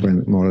book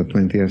more than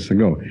 20 years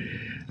ago.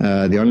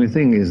 The only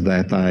thing is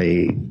that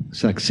I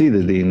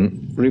succeeded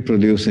in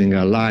reproducing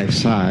a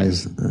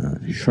life-size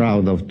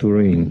Shroud of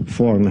Turin,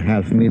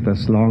 4.5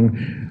 meters long,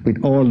 with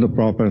all the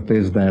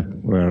properties that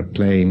were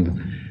claimed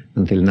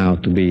until now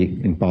to be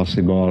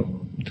impossible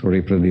to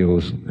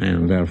reproduce,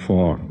 and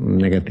therefore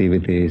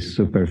negativity,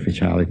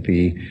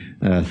 superficiality,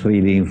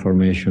 3D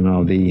information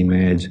of the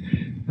image,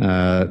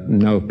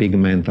 no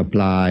pigment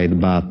applied,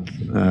 but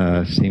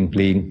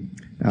simply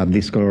a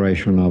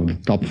discoloration of the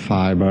top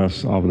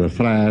fibers of the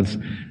threads,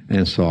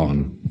 and so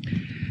on.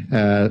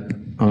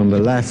 On the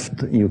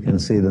left, you can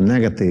see the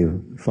negative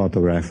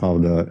photograph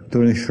of the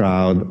Turin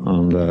Shroud.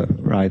 On the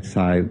right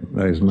side,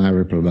 there is my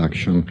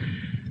reproduction.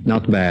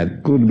 Not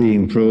bad. Could be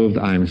improved.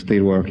 I'm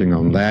still working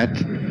on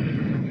that.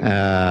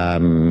 I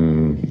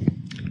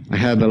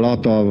had a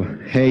lot of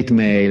hate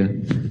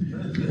mails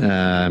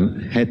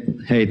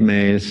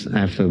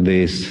after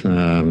this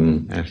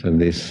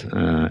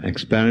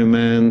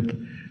experiment,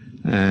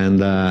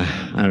 and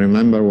I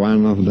remember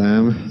one of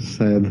them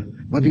said,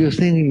 "What do you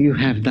think you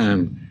have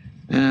done?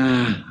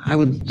 I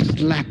would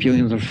slap you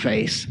in the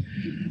face,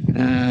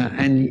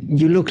 and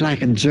you look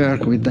like a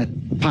jerk with that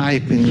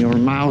pipe in your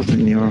mouth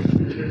in your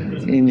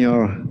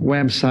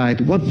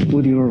website. What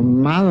would your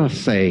mother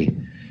say?"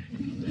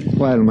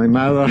 Well, my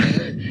mother,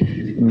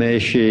 may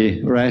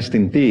she rest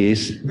in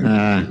peace,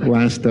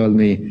 once told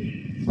me,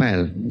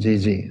 "Well,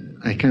 Gigi,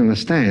 I can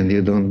understand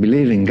you don't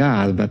believe in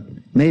God, but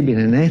maybe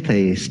an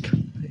atheist,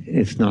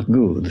 it's not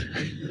good."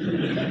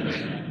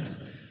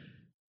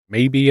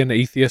 Maybe an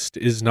atheist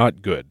is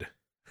not good.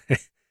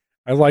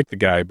 I like the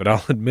guy, but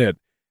I'll admit,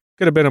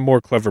 could have been a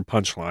more clever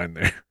punchline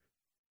there.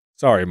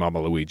 Sorry,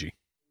 Mama Luigi.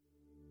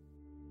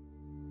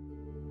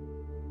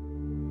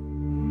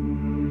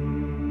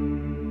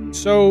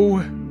 So,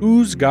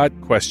 who's got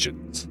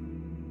questions?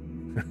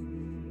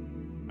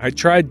 I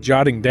tried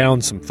jotting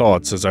down some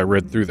thoughts as I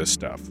read through this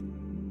stuff.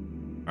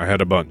 I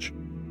had a bunch.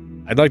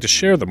 I'd like to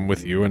share them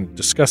with you and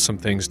discuss some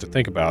things to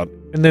think about,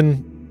 and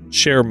then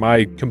share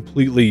my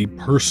completely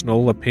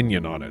personal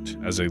opinion on it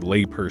as a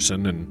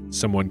layperson and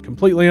someone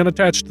completely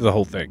unattached to the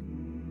whole thing.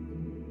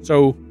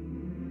 So,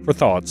 for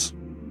thoughts,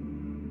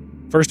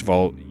 first of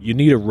all, you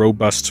need a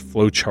robust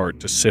flowchart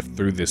to sift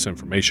through this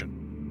information,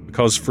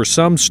 because for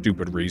some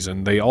stupid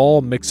reason, they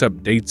all mix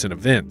up dates and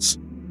events.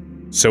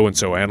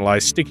 So-and-so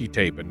analyzed sticky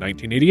tape in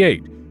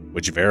 1988,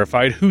 which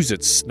verified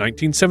Who's-It's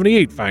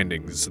 1978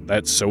 findings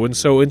that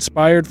so-and-so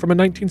inspired from a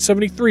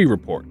 1973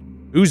 report.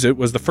 Who's-It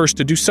was the first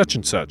to do such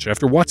and such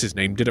after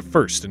What's-His-Name did it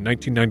first in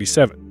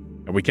 1997.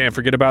 And we can't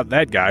forget about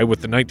that guy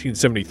with the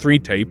 1973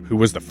 tape who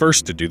was the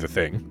first to do the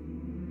thing.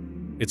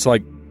 It's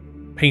like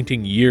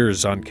painting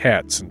years on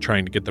cats and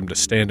trying to get them to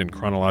stand in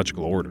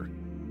chronological order.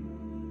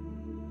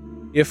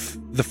 If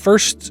the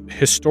first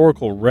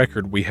historical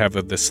record we have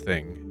of this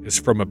thing is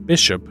from a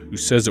bishop who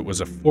says it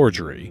was a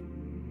forgery,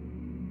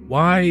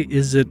 why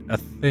is it a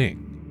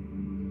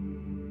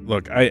thing?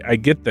 Look, I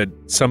get that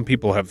some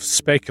people have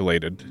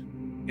speculated,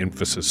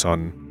 emphasis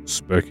on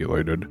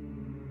speculated,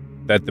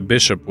 that the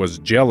bishop was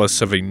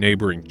jealous of a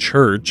neighboring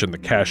church and the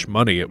cash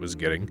money it was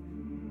getting,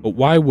 but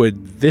why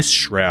would this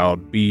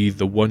shroud be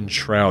the one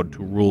shroud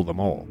to rule them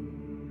all?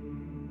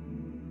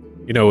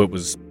 You know, it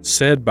was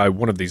said by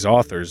one of these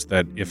authors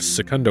that if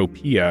Secundo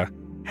Pia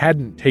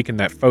hadn't taken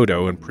that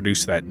photo and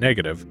produced that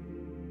negative,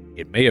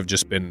 it may have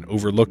just been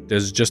overlooked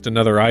as just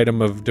another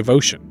item of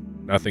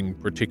devotion, nothing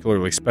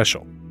particularly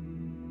special.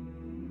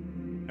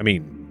 I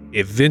mean,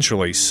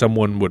 eventually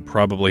someone would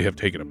probably have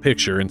taken a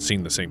picture and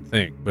seen the same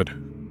thing, but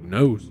who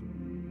knows?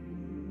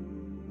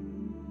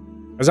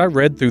 As I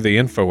read through the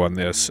info on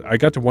this, I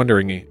got to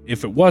wondering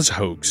if it was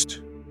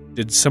hoaxed.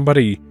 Did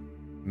somebody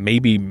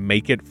maybe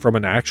make it from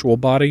an actual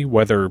body,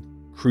 whether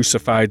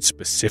crucified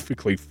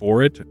specifically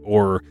for it,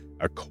 or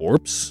a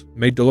corpse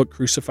made to look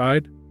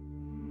crucified?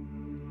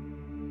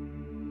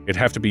 It'd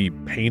have to be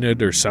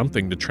painted or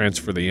something to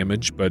transfer the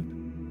image, but,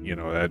 you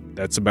know,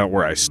 that's about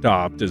where I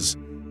stopped, as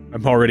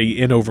I'm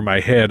already in over my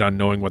head on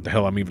knowing what the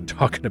hell I'm even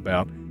talking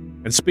about.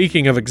 And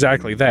speaking of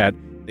exactly that,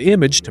 the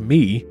image, to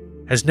me,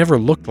 has never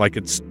looked like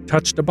it's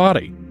touched a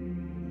body.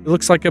 It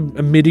looks like a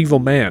medieval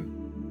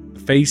man. The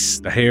face,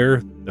 the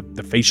hair,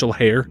 the facial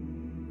hair.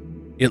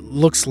 It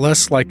looks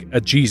less like a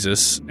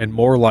Jesus and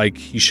more like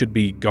he should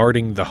be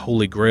guarding the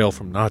Holy Grail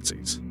from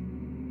Nazis.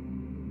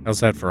 How's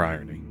that for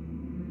irony?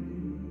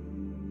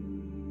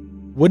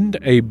 Wouldn't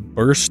a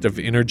burst of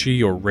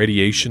energy or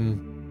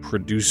radiation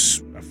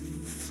produce a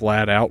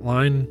flat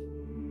outline?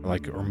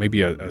 Or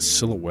maybe a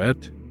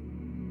silhouette?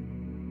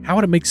 How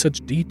would it make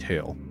such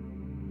detail?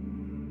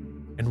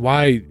 And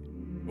why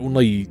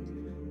only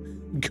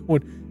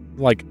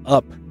going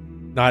up,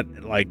 not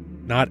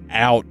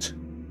out?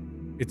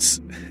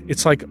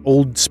 It's like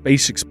old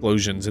space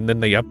explosions, and then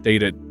they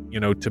update it,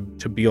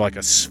 to be like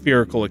a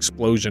spherical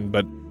explosion,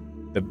 but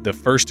the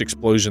first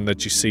explosion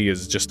that you see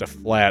is just a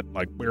flat,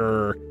 like,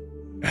 brrr.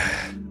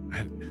 I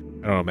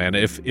don't know, man.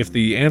 If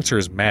the answer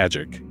is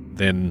magic,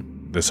 then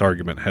this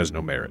argument has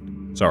no merit.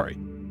 Sorry.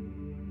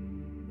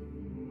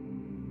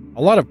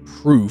 A lot of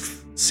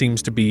proof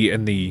seems to be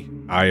in the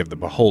eye of the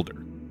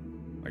beholder,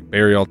 like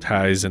burial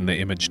ties in the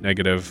image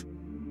negative,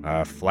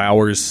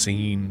 flowers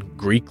seen,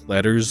 Greek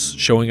letters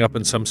showing up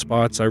in some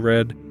spots I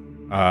read,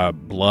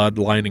 blood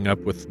lining up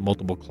with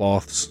multiple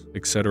cloths,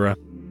 etc.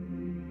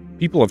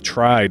 People have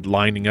tried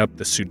lining up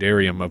the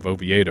sudarium of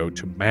Oviedo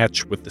to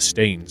match with the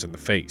stains in the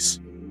face.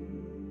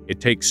 It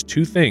takes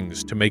two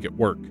things to make it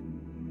work: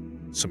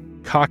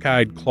 some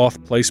cockeyed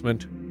cloth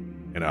placement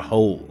and a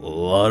whole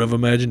lot of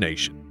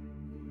imagination.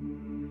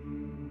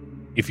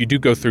 If you do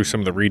go through some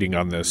of the reading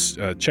on this,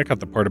 check out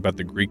the part about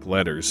the Greek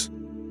letters.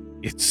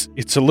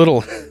 It's a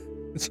little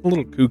it's a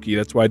little kooky.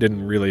 That's why I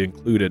didn't really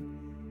include it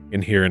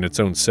in here in its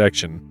own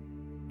section.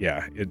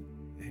 Yeah,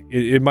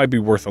 it might be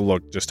worth a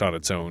look just on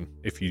its own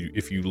if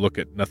you look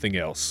at nothing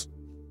else.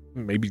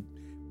 Maybe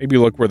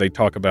look where they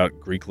talk about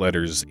Greek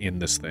letters in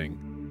this thing.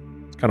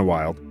 It's kind of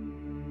wild.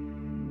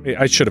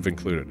 I should have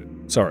included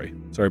it. Sorry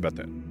about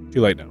that. Too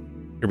late now.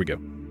 Here we go.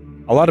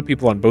 A lot of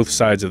people on both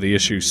sides of the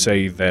issue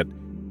say that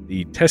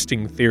the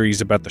testing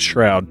theories about the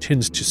shroud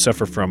tends to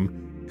suffer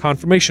from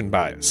confirmation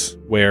bias,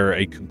 where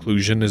a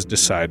conclusion is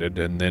decided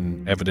and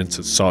then evidence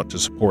is sought to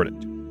support it.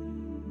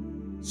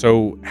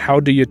 So how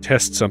do you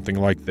test something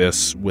like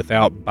this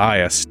without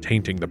bias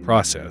tainting the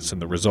process and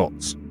the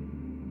results?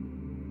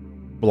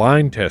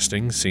 Blind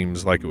testing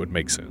seems like it would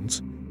make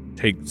sense.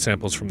 Take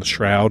samples from the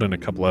shroud and a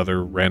couple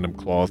other random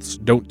cloths.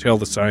 Don't tell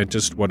the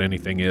scientist what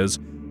anything is.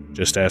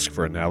 Just ask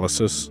for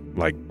analysis,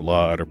 like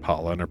blood or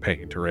pollen or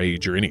paint or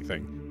age or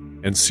anything,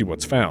 and see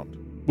what's found.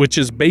 Which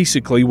is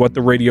basically what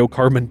the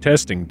radiocarbon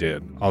testing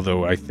did,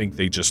 although I think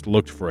they just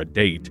looked for a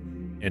date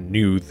and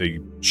knew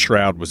the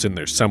shroud was in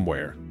there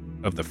somewhere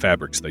of the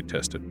fabrics they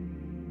tested.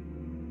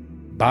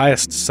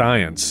 Biased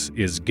science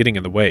is getting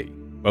in the way,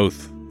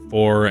 both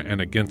for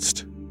and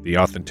against the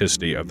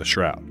authenticity of the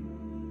shroud.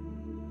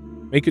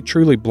 Make it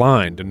truly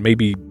blind and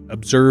maybe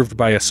observed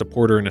by a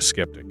supporter and a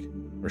skeptic,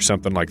 or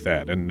something like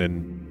that, and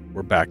then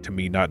we're back to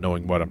me not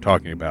knowing what I'm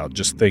talking about,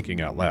 just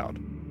thinking out loud.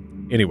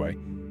 Anyway,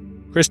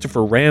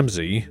 Christopher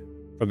Ramsey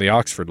from the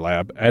Oxford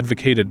lab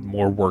advocated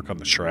more work on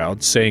the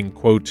shroud, saying,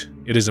 quote,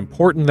 "It is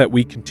important that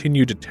we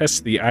continue to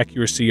test the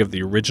accuracy of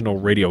the original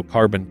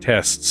radiocarbon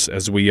tests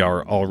as we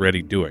are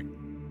already doing.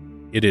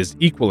 It is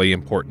equally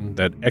important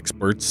that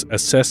experts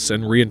assess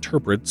and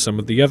reinterpret some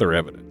of the other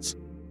evidence.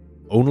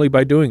 Only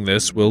by doing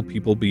this will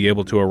people be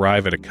able to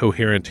arrive at a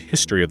coherent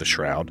history of the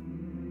shroud,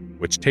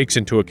 which takes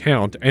into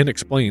account and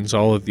explains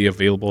all of the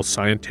available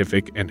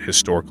scientific and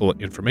historical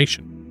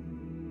information."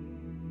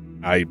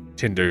 I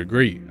tend to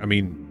agree. I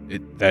mean,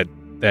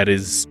 that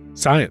is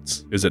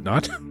science, is it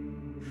not?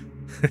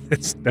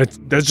 That's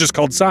just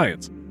called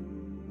science.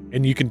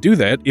 And you can do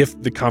that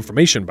if the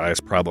confirmation bias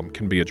problem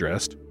can be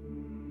addressed.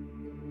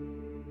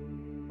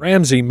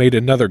 Ramsey made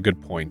another good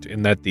point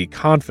in that the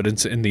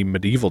confidence in the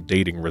medieval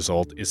dating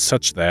result is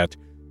such that,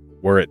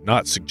 were it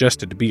not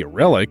suggested to be a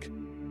relic,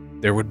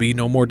 there would be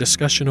no more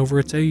discussion over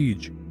its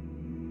age.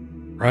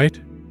 Right?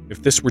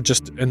 If this were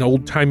just an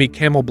old-timey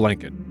camel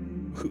blanket,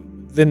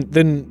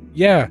 then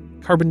yeah,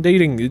 carbon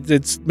dating,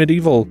 it's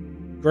medieval.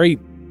 Great.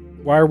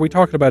 Why are we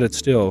talking about it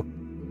still?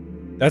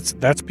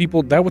 That's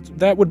people,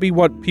 that would be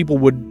what people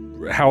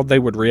would, how they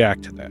would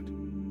react to that.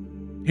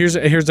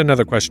 Here's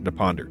another question to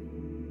ponder.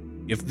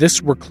 If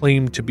this were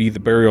claimed to be the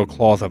burial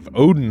cloth of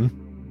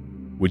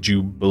Odin, would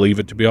you believe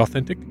it to be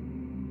authentic?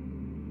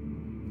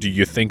 Do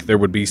you think there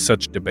would be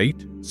such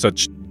debate,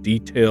 such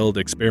detailed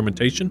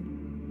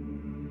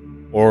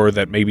experimentation? Or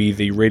that maybe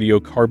the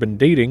radiocarbon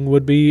dating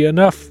would be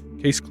enough,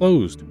 case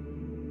closed?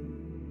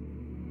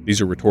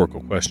 These are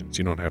rhetorical questions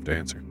you don't have to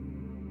answer.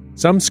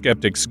 Some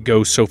skeptics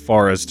go so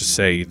far as to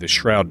say the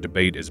shroud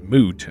debate is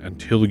moot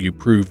until you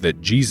prove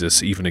that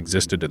Jesus even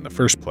existed in the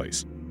first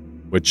place,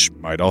 which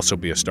might also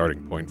be a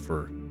starting point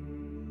for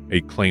a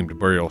claimed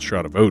burial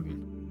shroud of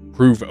Odin.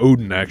 Prove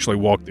Odin actually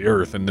walked the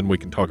earth, and then we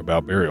can talk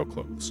about burial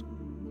clothes.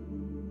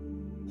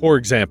 For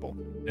example,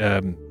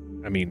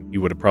 he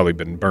would have probably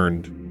been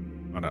burned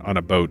on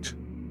a boat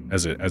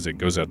as it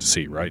goes out to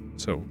sea, right?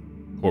 So,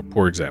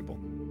 poor example.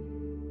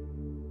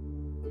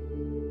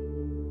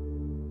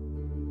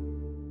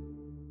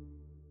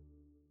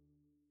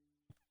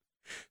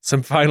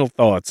 Some final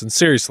thoughts, and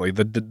seriously,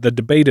 the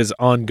debate is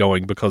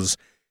ongoing because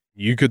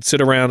you could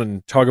sit around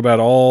and talk about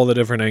all the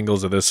different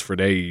angles of this for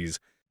days,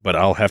 but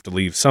I'll have to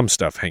leave some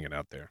stuff hanging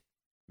out there.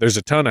 There's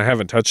a ton I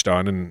haven't touched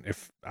on, and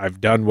if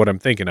I've done what I'm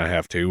thinking I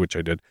have to, which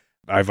I did,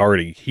 I've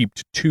already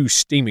heaped 2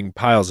 steaming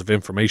piles of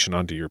information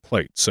onto your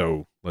plate,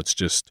 so let's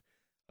just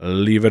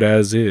leave it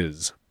as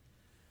is.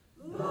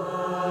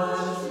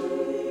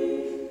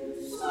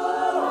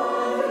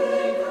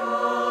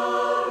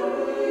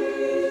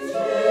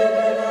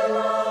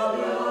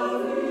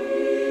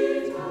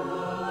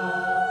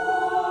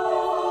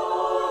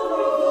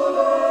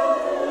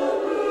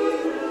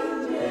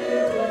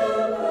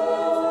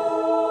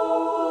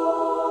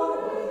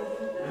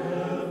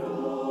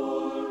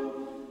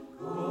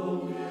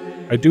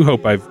 I do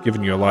hope I've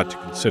given you a lot to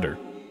consider.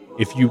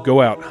 If you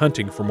go out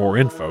hunting for more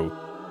info,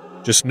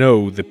 just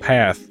know the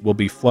path will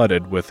be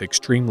flooded with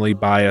extremely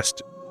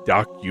biased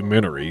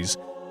documentaries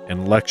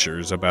and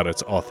lectures about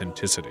its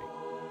authenticity.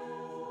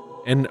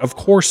 And of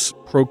course,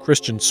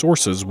 pro-Christian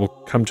sources will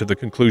come to the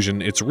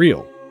conclusion it's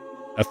real.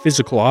 A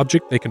physical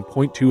object they can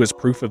point to as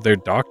proof of their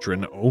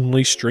doctrine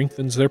only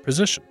strengthens their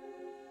position.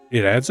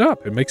 It adds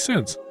up. It makes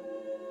sense.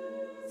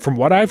 From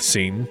what I've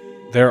seen,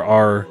 there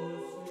are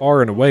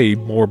far and away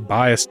more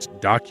biased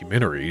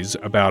documentaries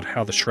about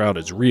how the shroud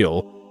is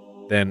real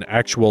than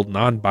actual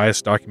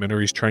non-biased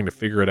documentaries trying to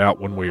figure it out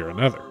one way or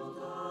another.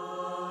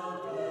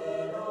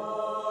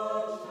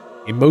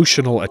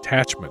 Emotional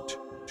attachment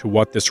to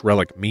what this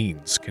relic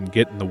means can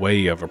get in the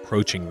way of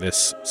approaching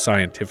this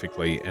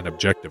scientifically and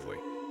objectively.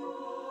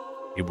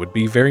 It would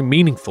be very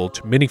meaningful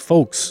to many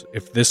folks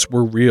if this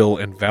were real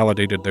and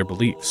validated their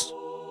beliefs.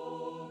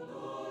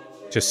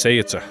 To say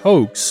it's a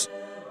hoax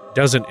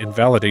doesn't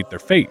invalidate their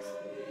faith,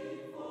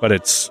 but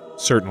it's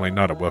certainly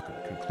not a welcome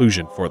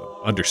conclusion for them,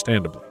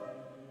 understandably.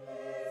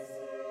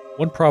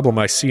 One problem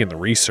I see in the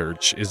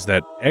research is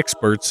that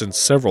experts in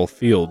several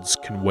fields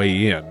can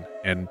weigh in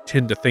and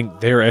tend to think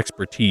their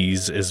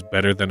expertise is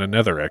better than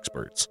another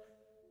expert's,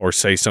 or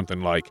say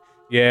something like,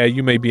 yeah,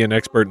 you may be an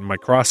expert in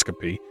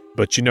microscopy,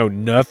 but you know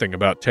nothing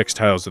about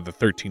textiles of the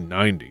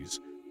 1390s,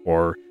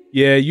 or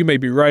yeah, you may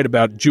be right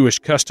about Jewish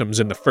customs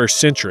in the 1st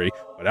century,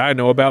 but I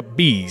know about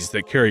bees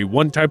that carry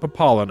one type of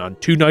pollen on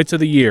 2 nights of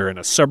the year in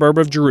a suburb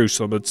of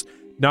Jerusalem. It's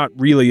not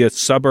really a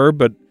suburb,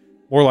 but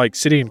more like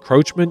city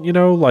encroachment,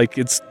 like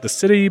it's the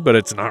city, but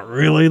it's not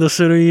really the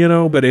city,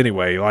 But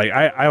anyway,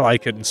 I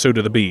like it, and so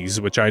do the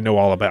bees, which I know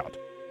all about.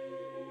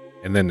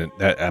 And then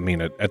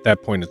at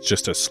that point, it's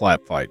just a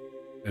slap fight.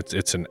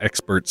 It's an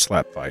expert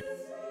slap fight.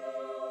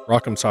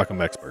 Rock'em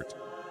sock'em experts.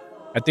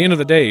 At the end of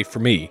the day, for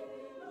me,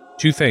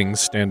 2 things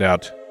stand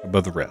out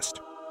above the rest.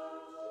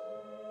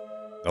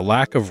 The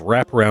lack of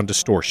wraparound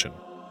distortion,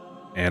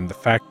 and the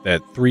fact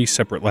that 3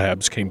 separate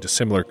labs came to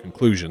similar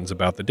conclusions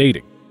about the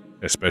dating,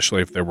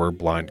 especially if there were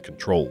blind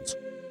controls.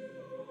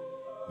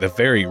 The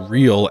very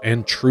real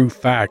and true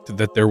fact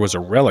that there was a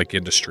relic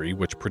industry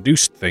which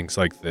produced things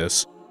like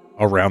this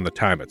around the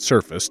time it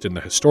surfaced in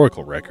the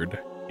historical record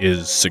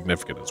is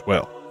significant as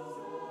well.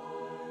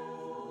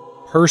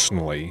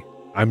 Personally,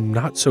 I'm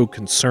not so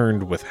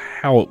concerned with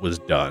how it was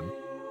done,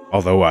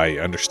 although I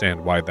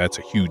understand why that's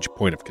a huge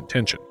point of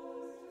contention.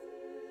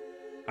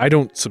 I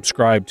don't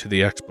subscribe to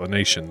the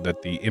explanation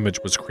that the image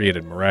was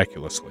created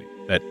miraculously,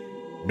 that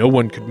no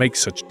one could make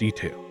such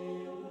detail.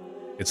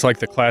 It's like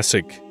the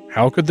classic,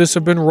 how could this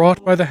have been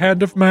wrought by the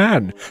hand of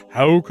man?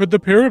 How could the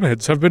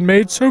pyramids have been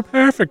made so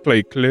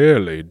perfectly,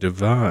 clearly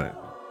divine?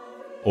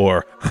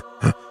 Or,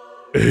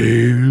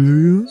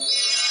 aliens?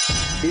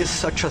 Is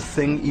such a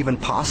thing even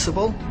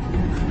possible?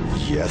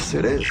 Yes,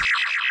 it is.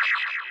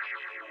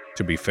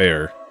 To be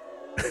fair,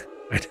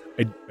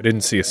 I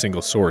didn't see a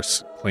single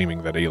source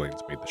claiming that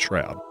aliens made the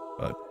shroud,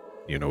 but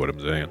you know what I'm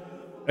saying.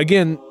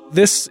 Again,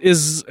 this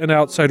is an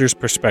outsider's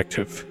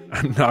perspective.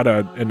 I'm not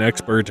an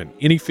expert in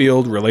any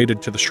field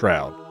related to the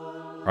shroud.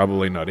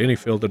 Probably not any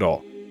field at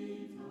all.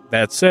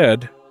 That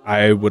said,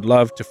 I would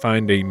love to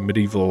find a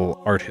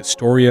medieval art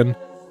historian,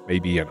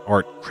 maybe an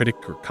art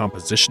critic or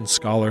composition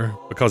scholar,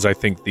 because I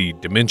think the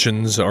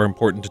dimensions are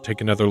important to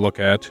take another look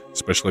at,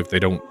 especially if they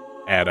don't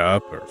add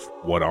up or if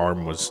one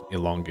arm was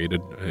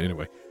elongated.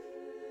 Anyway,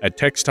 a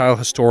textile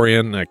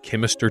historian, a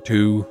chemist or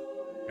two,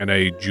 and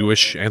a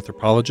Jewish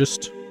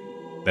anthropologist,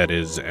 that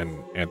is,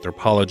 an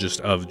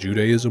anthropologist of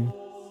Judaism,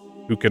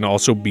 who can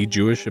also be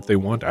Jewish if they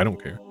want, I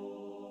don't care,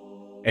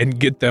 and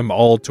get them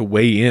all to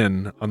weigh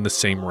in on the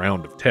same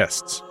round of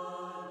tests.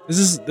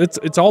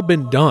 It's all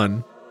been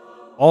done.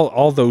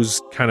 All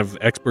those kind of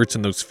experts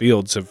in those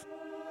fields have,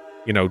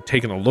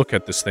 taken a look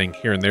at this thing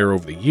here and there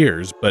over the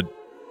years, but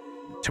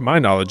to my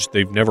knowledge,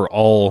 they've never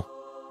all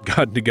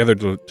gotten together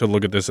to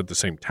look at this at the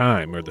same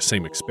time or the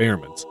same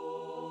experiments.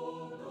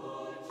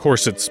 Of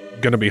course, it's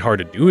going to be hard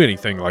to do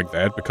anything like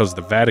that because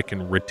the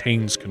Vatican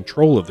retains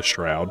control of the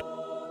shroud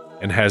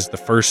and has the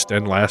first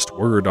and last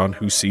word on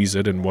who sees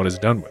it and what is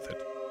done with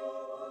it.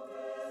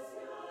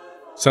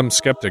 Some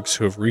skeptics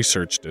who have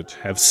researched it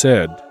have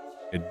said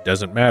it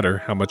doesn't matter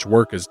how much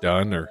work is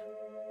done or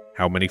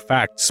how many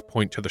facts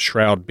point to the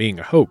shroud being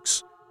a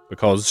hoax,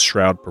 because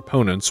shroud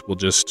proponents will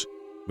just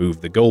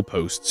move the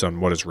goalposts on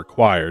what is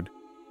required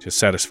to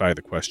satisfy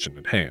the question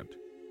at hand.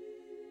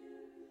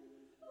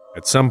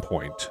 At some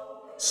point,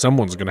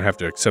 someone's going to have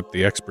to accept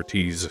the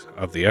expertise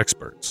of the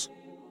experts.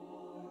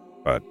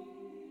 But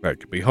that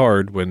could be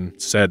hard when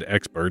said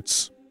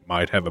experts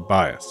might have a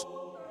bias.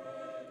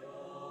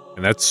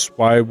 And that's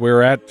why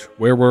we're at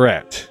where we're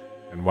at,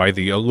 and why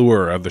the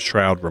allure of the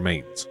shroud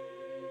remains.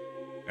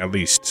 At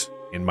least,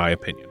 in my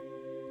opinion.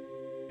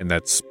 And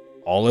that's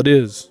all it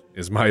is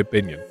my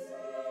opinion.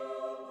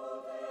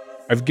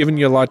 I've given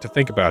you a lot to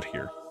think about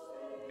here,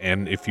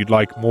 and if you'd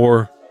like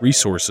more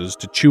resources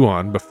to chew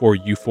on before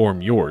you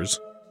form yours,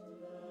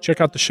 check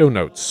out the show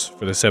notes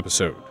for this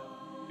episode,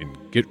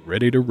 and get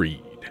ready to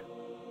read.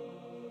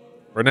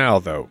 For now,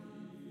 though,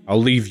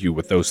 I'll leave you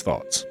with those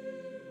thoughts.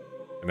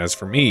 And as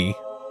for me,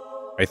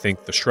 I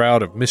think the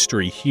shroud of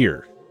mystery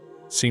here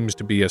seems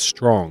to be as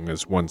strong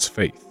as one's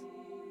faith.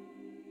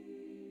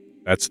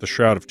 That's the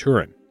Shroud of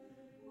Turin,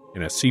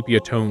 in a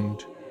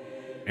sepia-toned,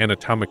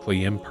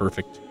 anatomically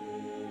imperfect,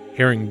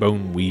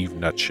 herringbone weave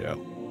nutshell.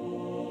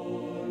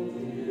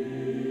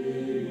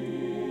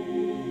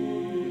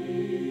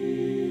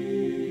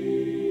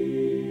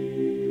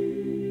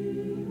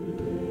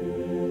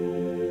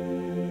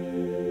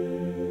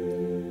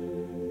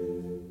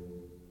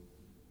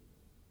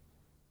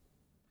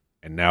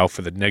 And now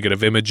for the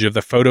negative image of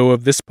the photo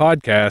of this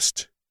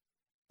podcast.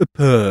 The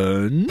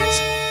puns.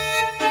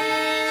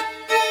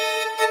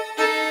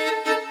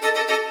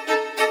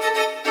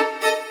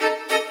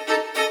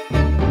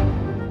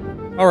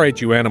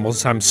 Alright, you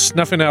animals, I'm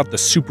snuffing out the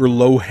super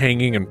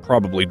low-hanging and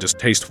probably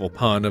distasteful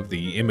pun of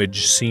the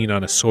image seen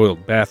on a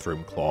soiled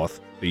bathroom cloth,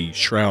 the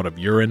Shroud of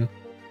Urine.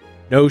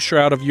 No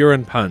Shroud of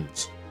Urine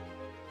puns,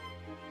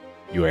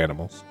 you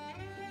animals.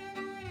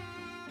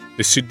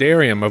 The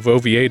Sudarium of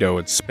Oviedo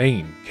in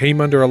Spain came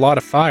under a lot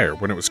of fire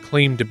when it was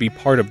claimed to be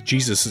part of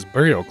Jesus'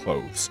 burial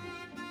clothes.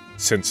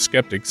 Since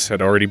skeptics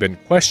had already been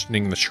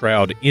questioning the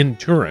shroud in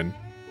Turin,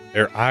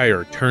 their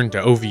ire turned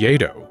to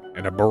Oviedo,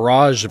 and a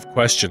barrage of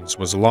questions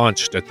was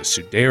launched at the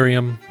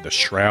Sudarium, the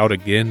shroud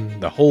again,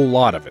 the whole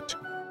lot of it.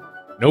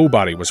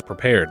 Nobody was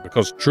prepared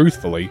because,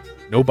 truthfully,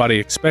 nobody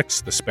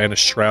expects the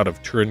Spanish Shroud of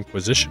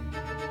Turinquisition.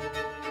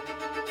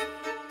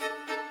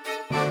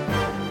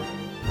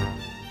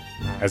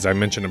 As I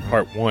mentioned in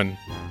part 1,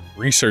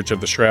 research of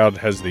the shroud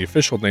has the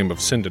official name of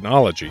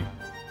syndenology,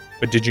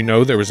 but did you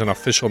know there was an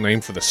official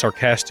name for the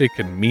sarcastic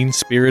and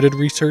mean-spirited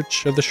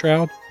research of the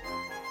shroud?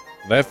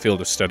 That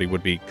field of study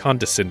would be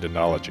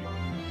condescendenology.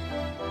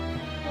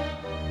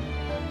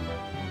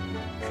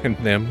 And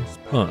them's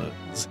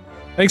puns.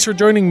 Thanks for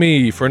joining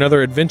me for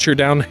another adventure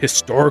down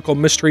historical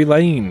mystery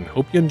lane.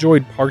 Hope you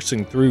enjoyed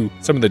parsing through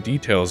some of the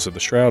details of the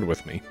shroud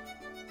with me.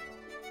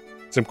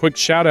 Some quick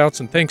shout-outs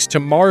and thanks to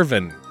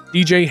Marvin,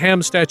 DJ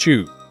Ham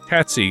Statue,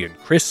 Tatsy, and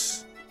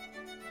Chris.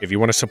 If you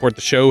want to support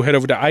the show, head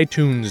over to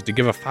iTunes to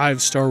give a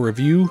 5-star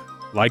review,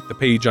 like the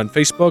page on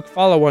Facebook,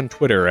 follow on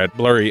Twitter at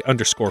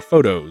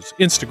blurry_photos,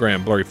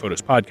 Instagram Blurry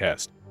Photos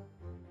Podcast.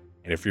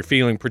 And if you're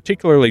feeling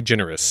particularly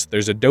generous,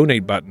 there's a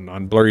donate button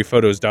on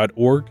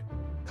blurryphotos.org,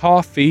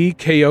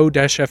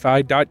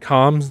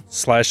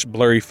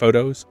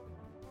 ko-fi.com/blurryphotos,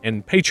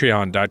 and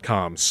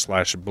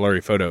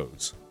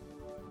patreon.com/blurryphotos.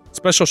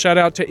 Special shout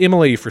out to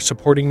Emily for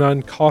supporting me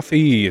on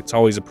Ko-fi. It's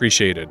always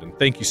appreciated, and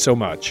thank you so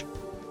much.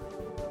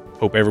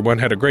 Hope everyone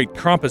had a great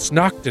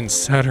Krampusnacht in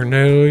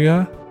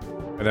Saturnalia,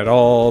 and that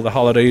all the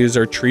holidays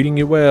are treating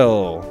you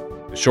well.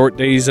 The short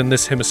days in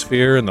this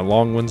hemisphere and the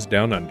long ones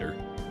down under.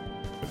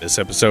 For this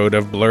episode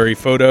of Blurry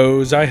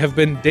Photos, I have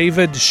been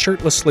David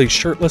Shirtlessly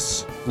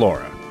Shirtless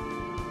Laura.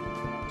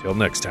 Till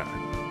next time.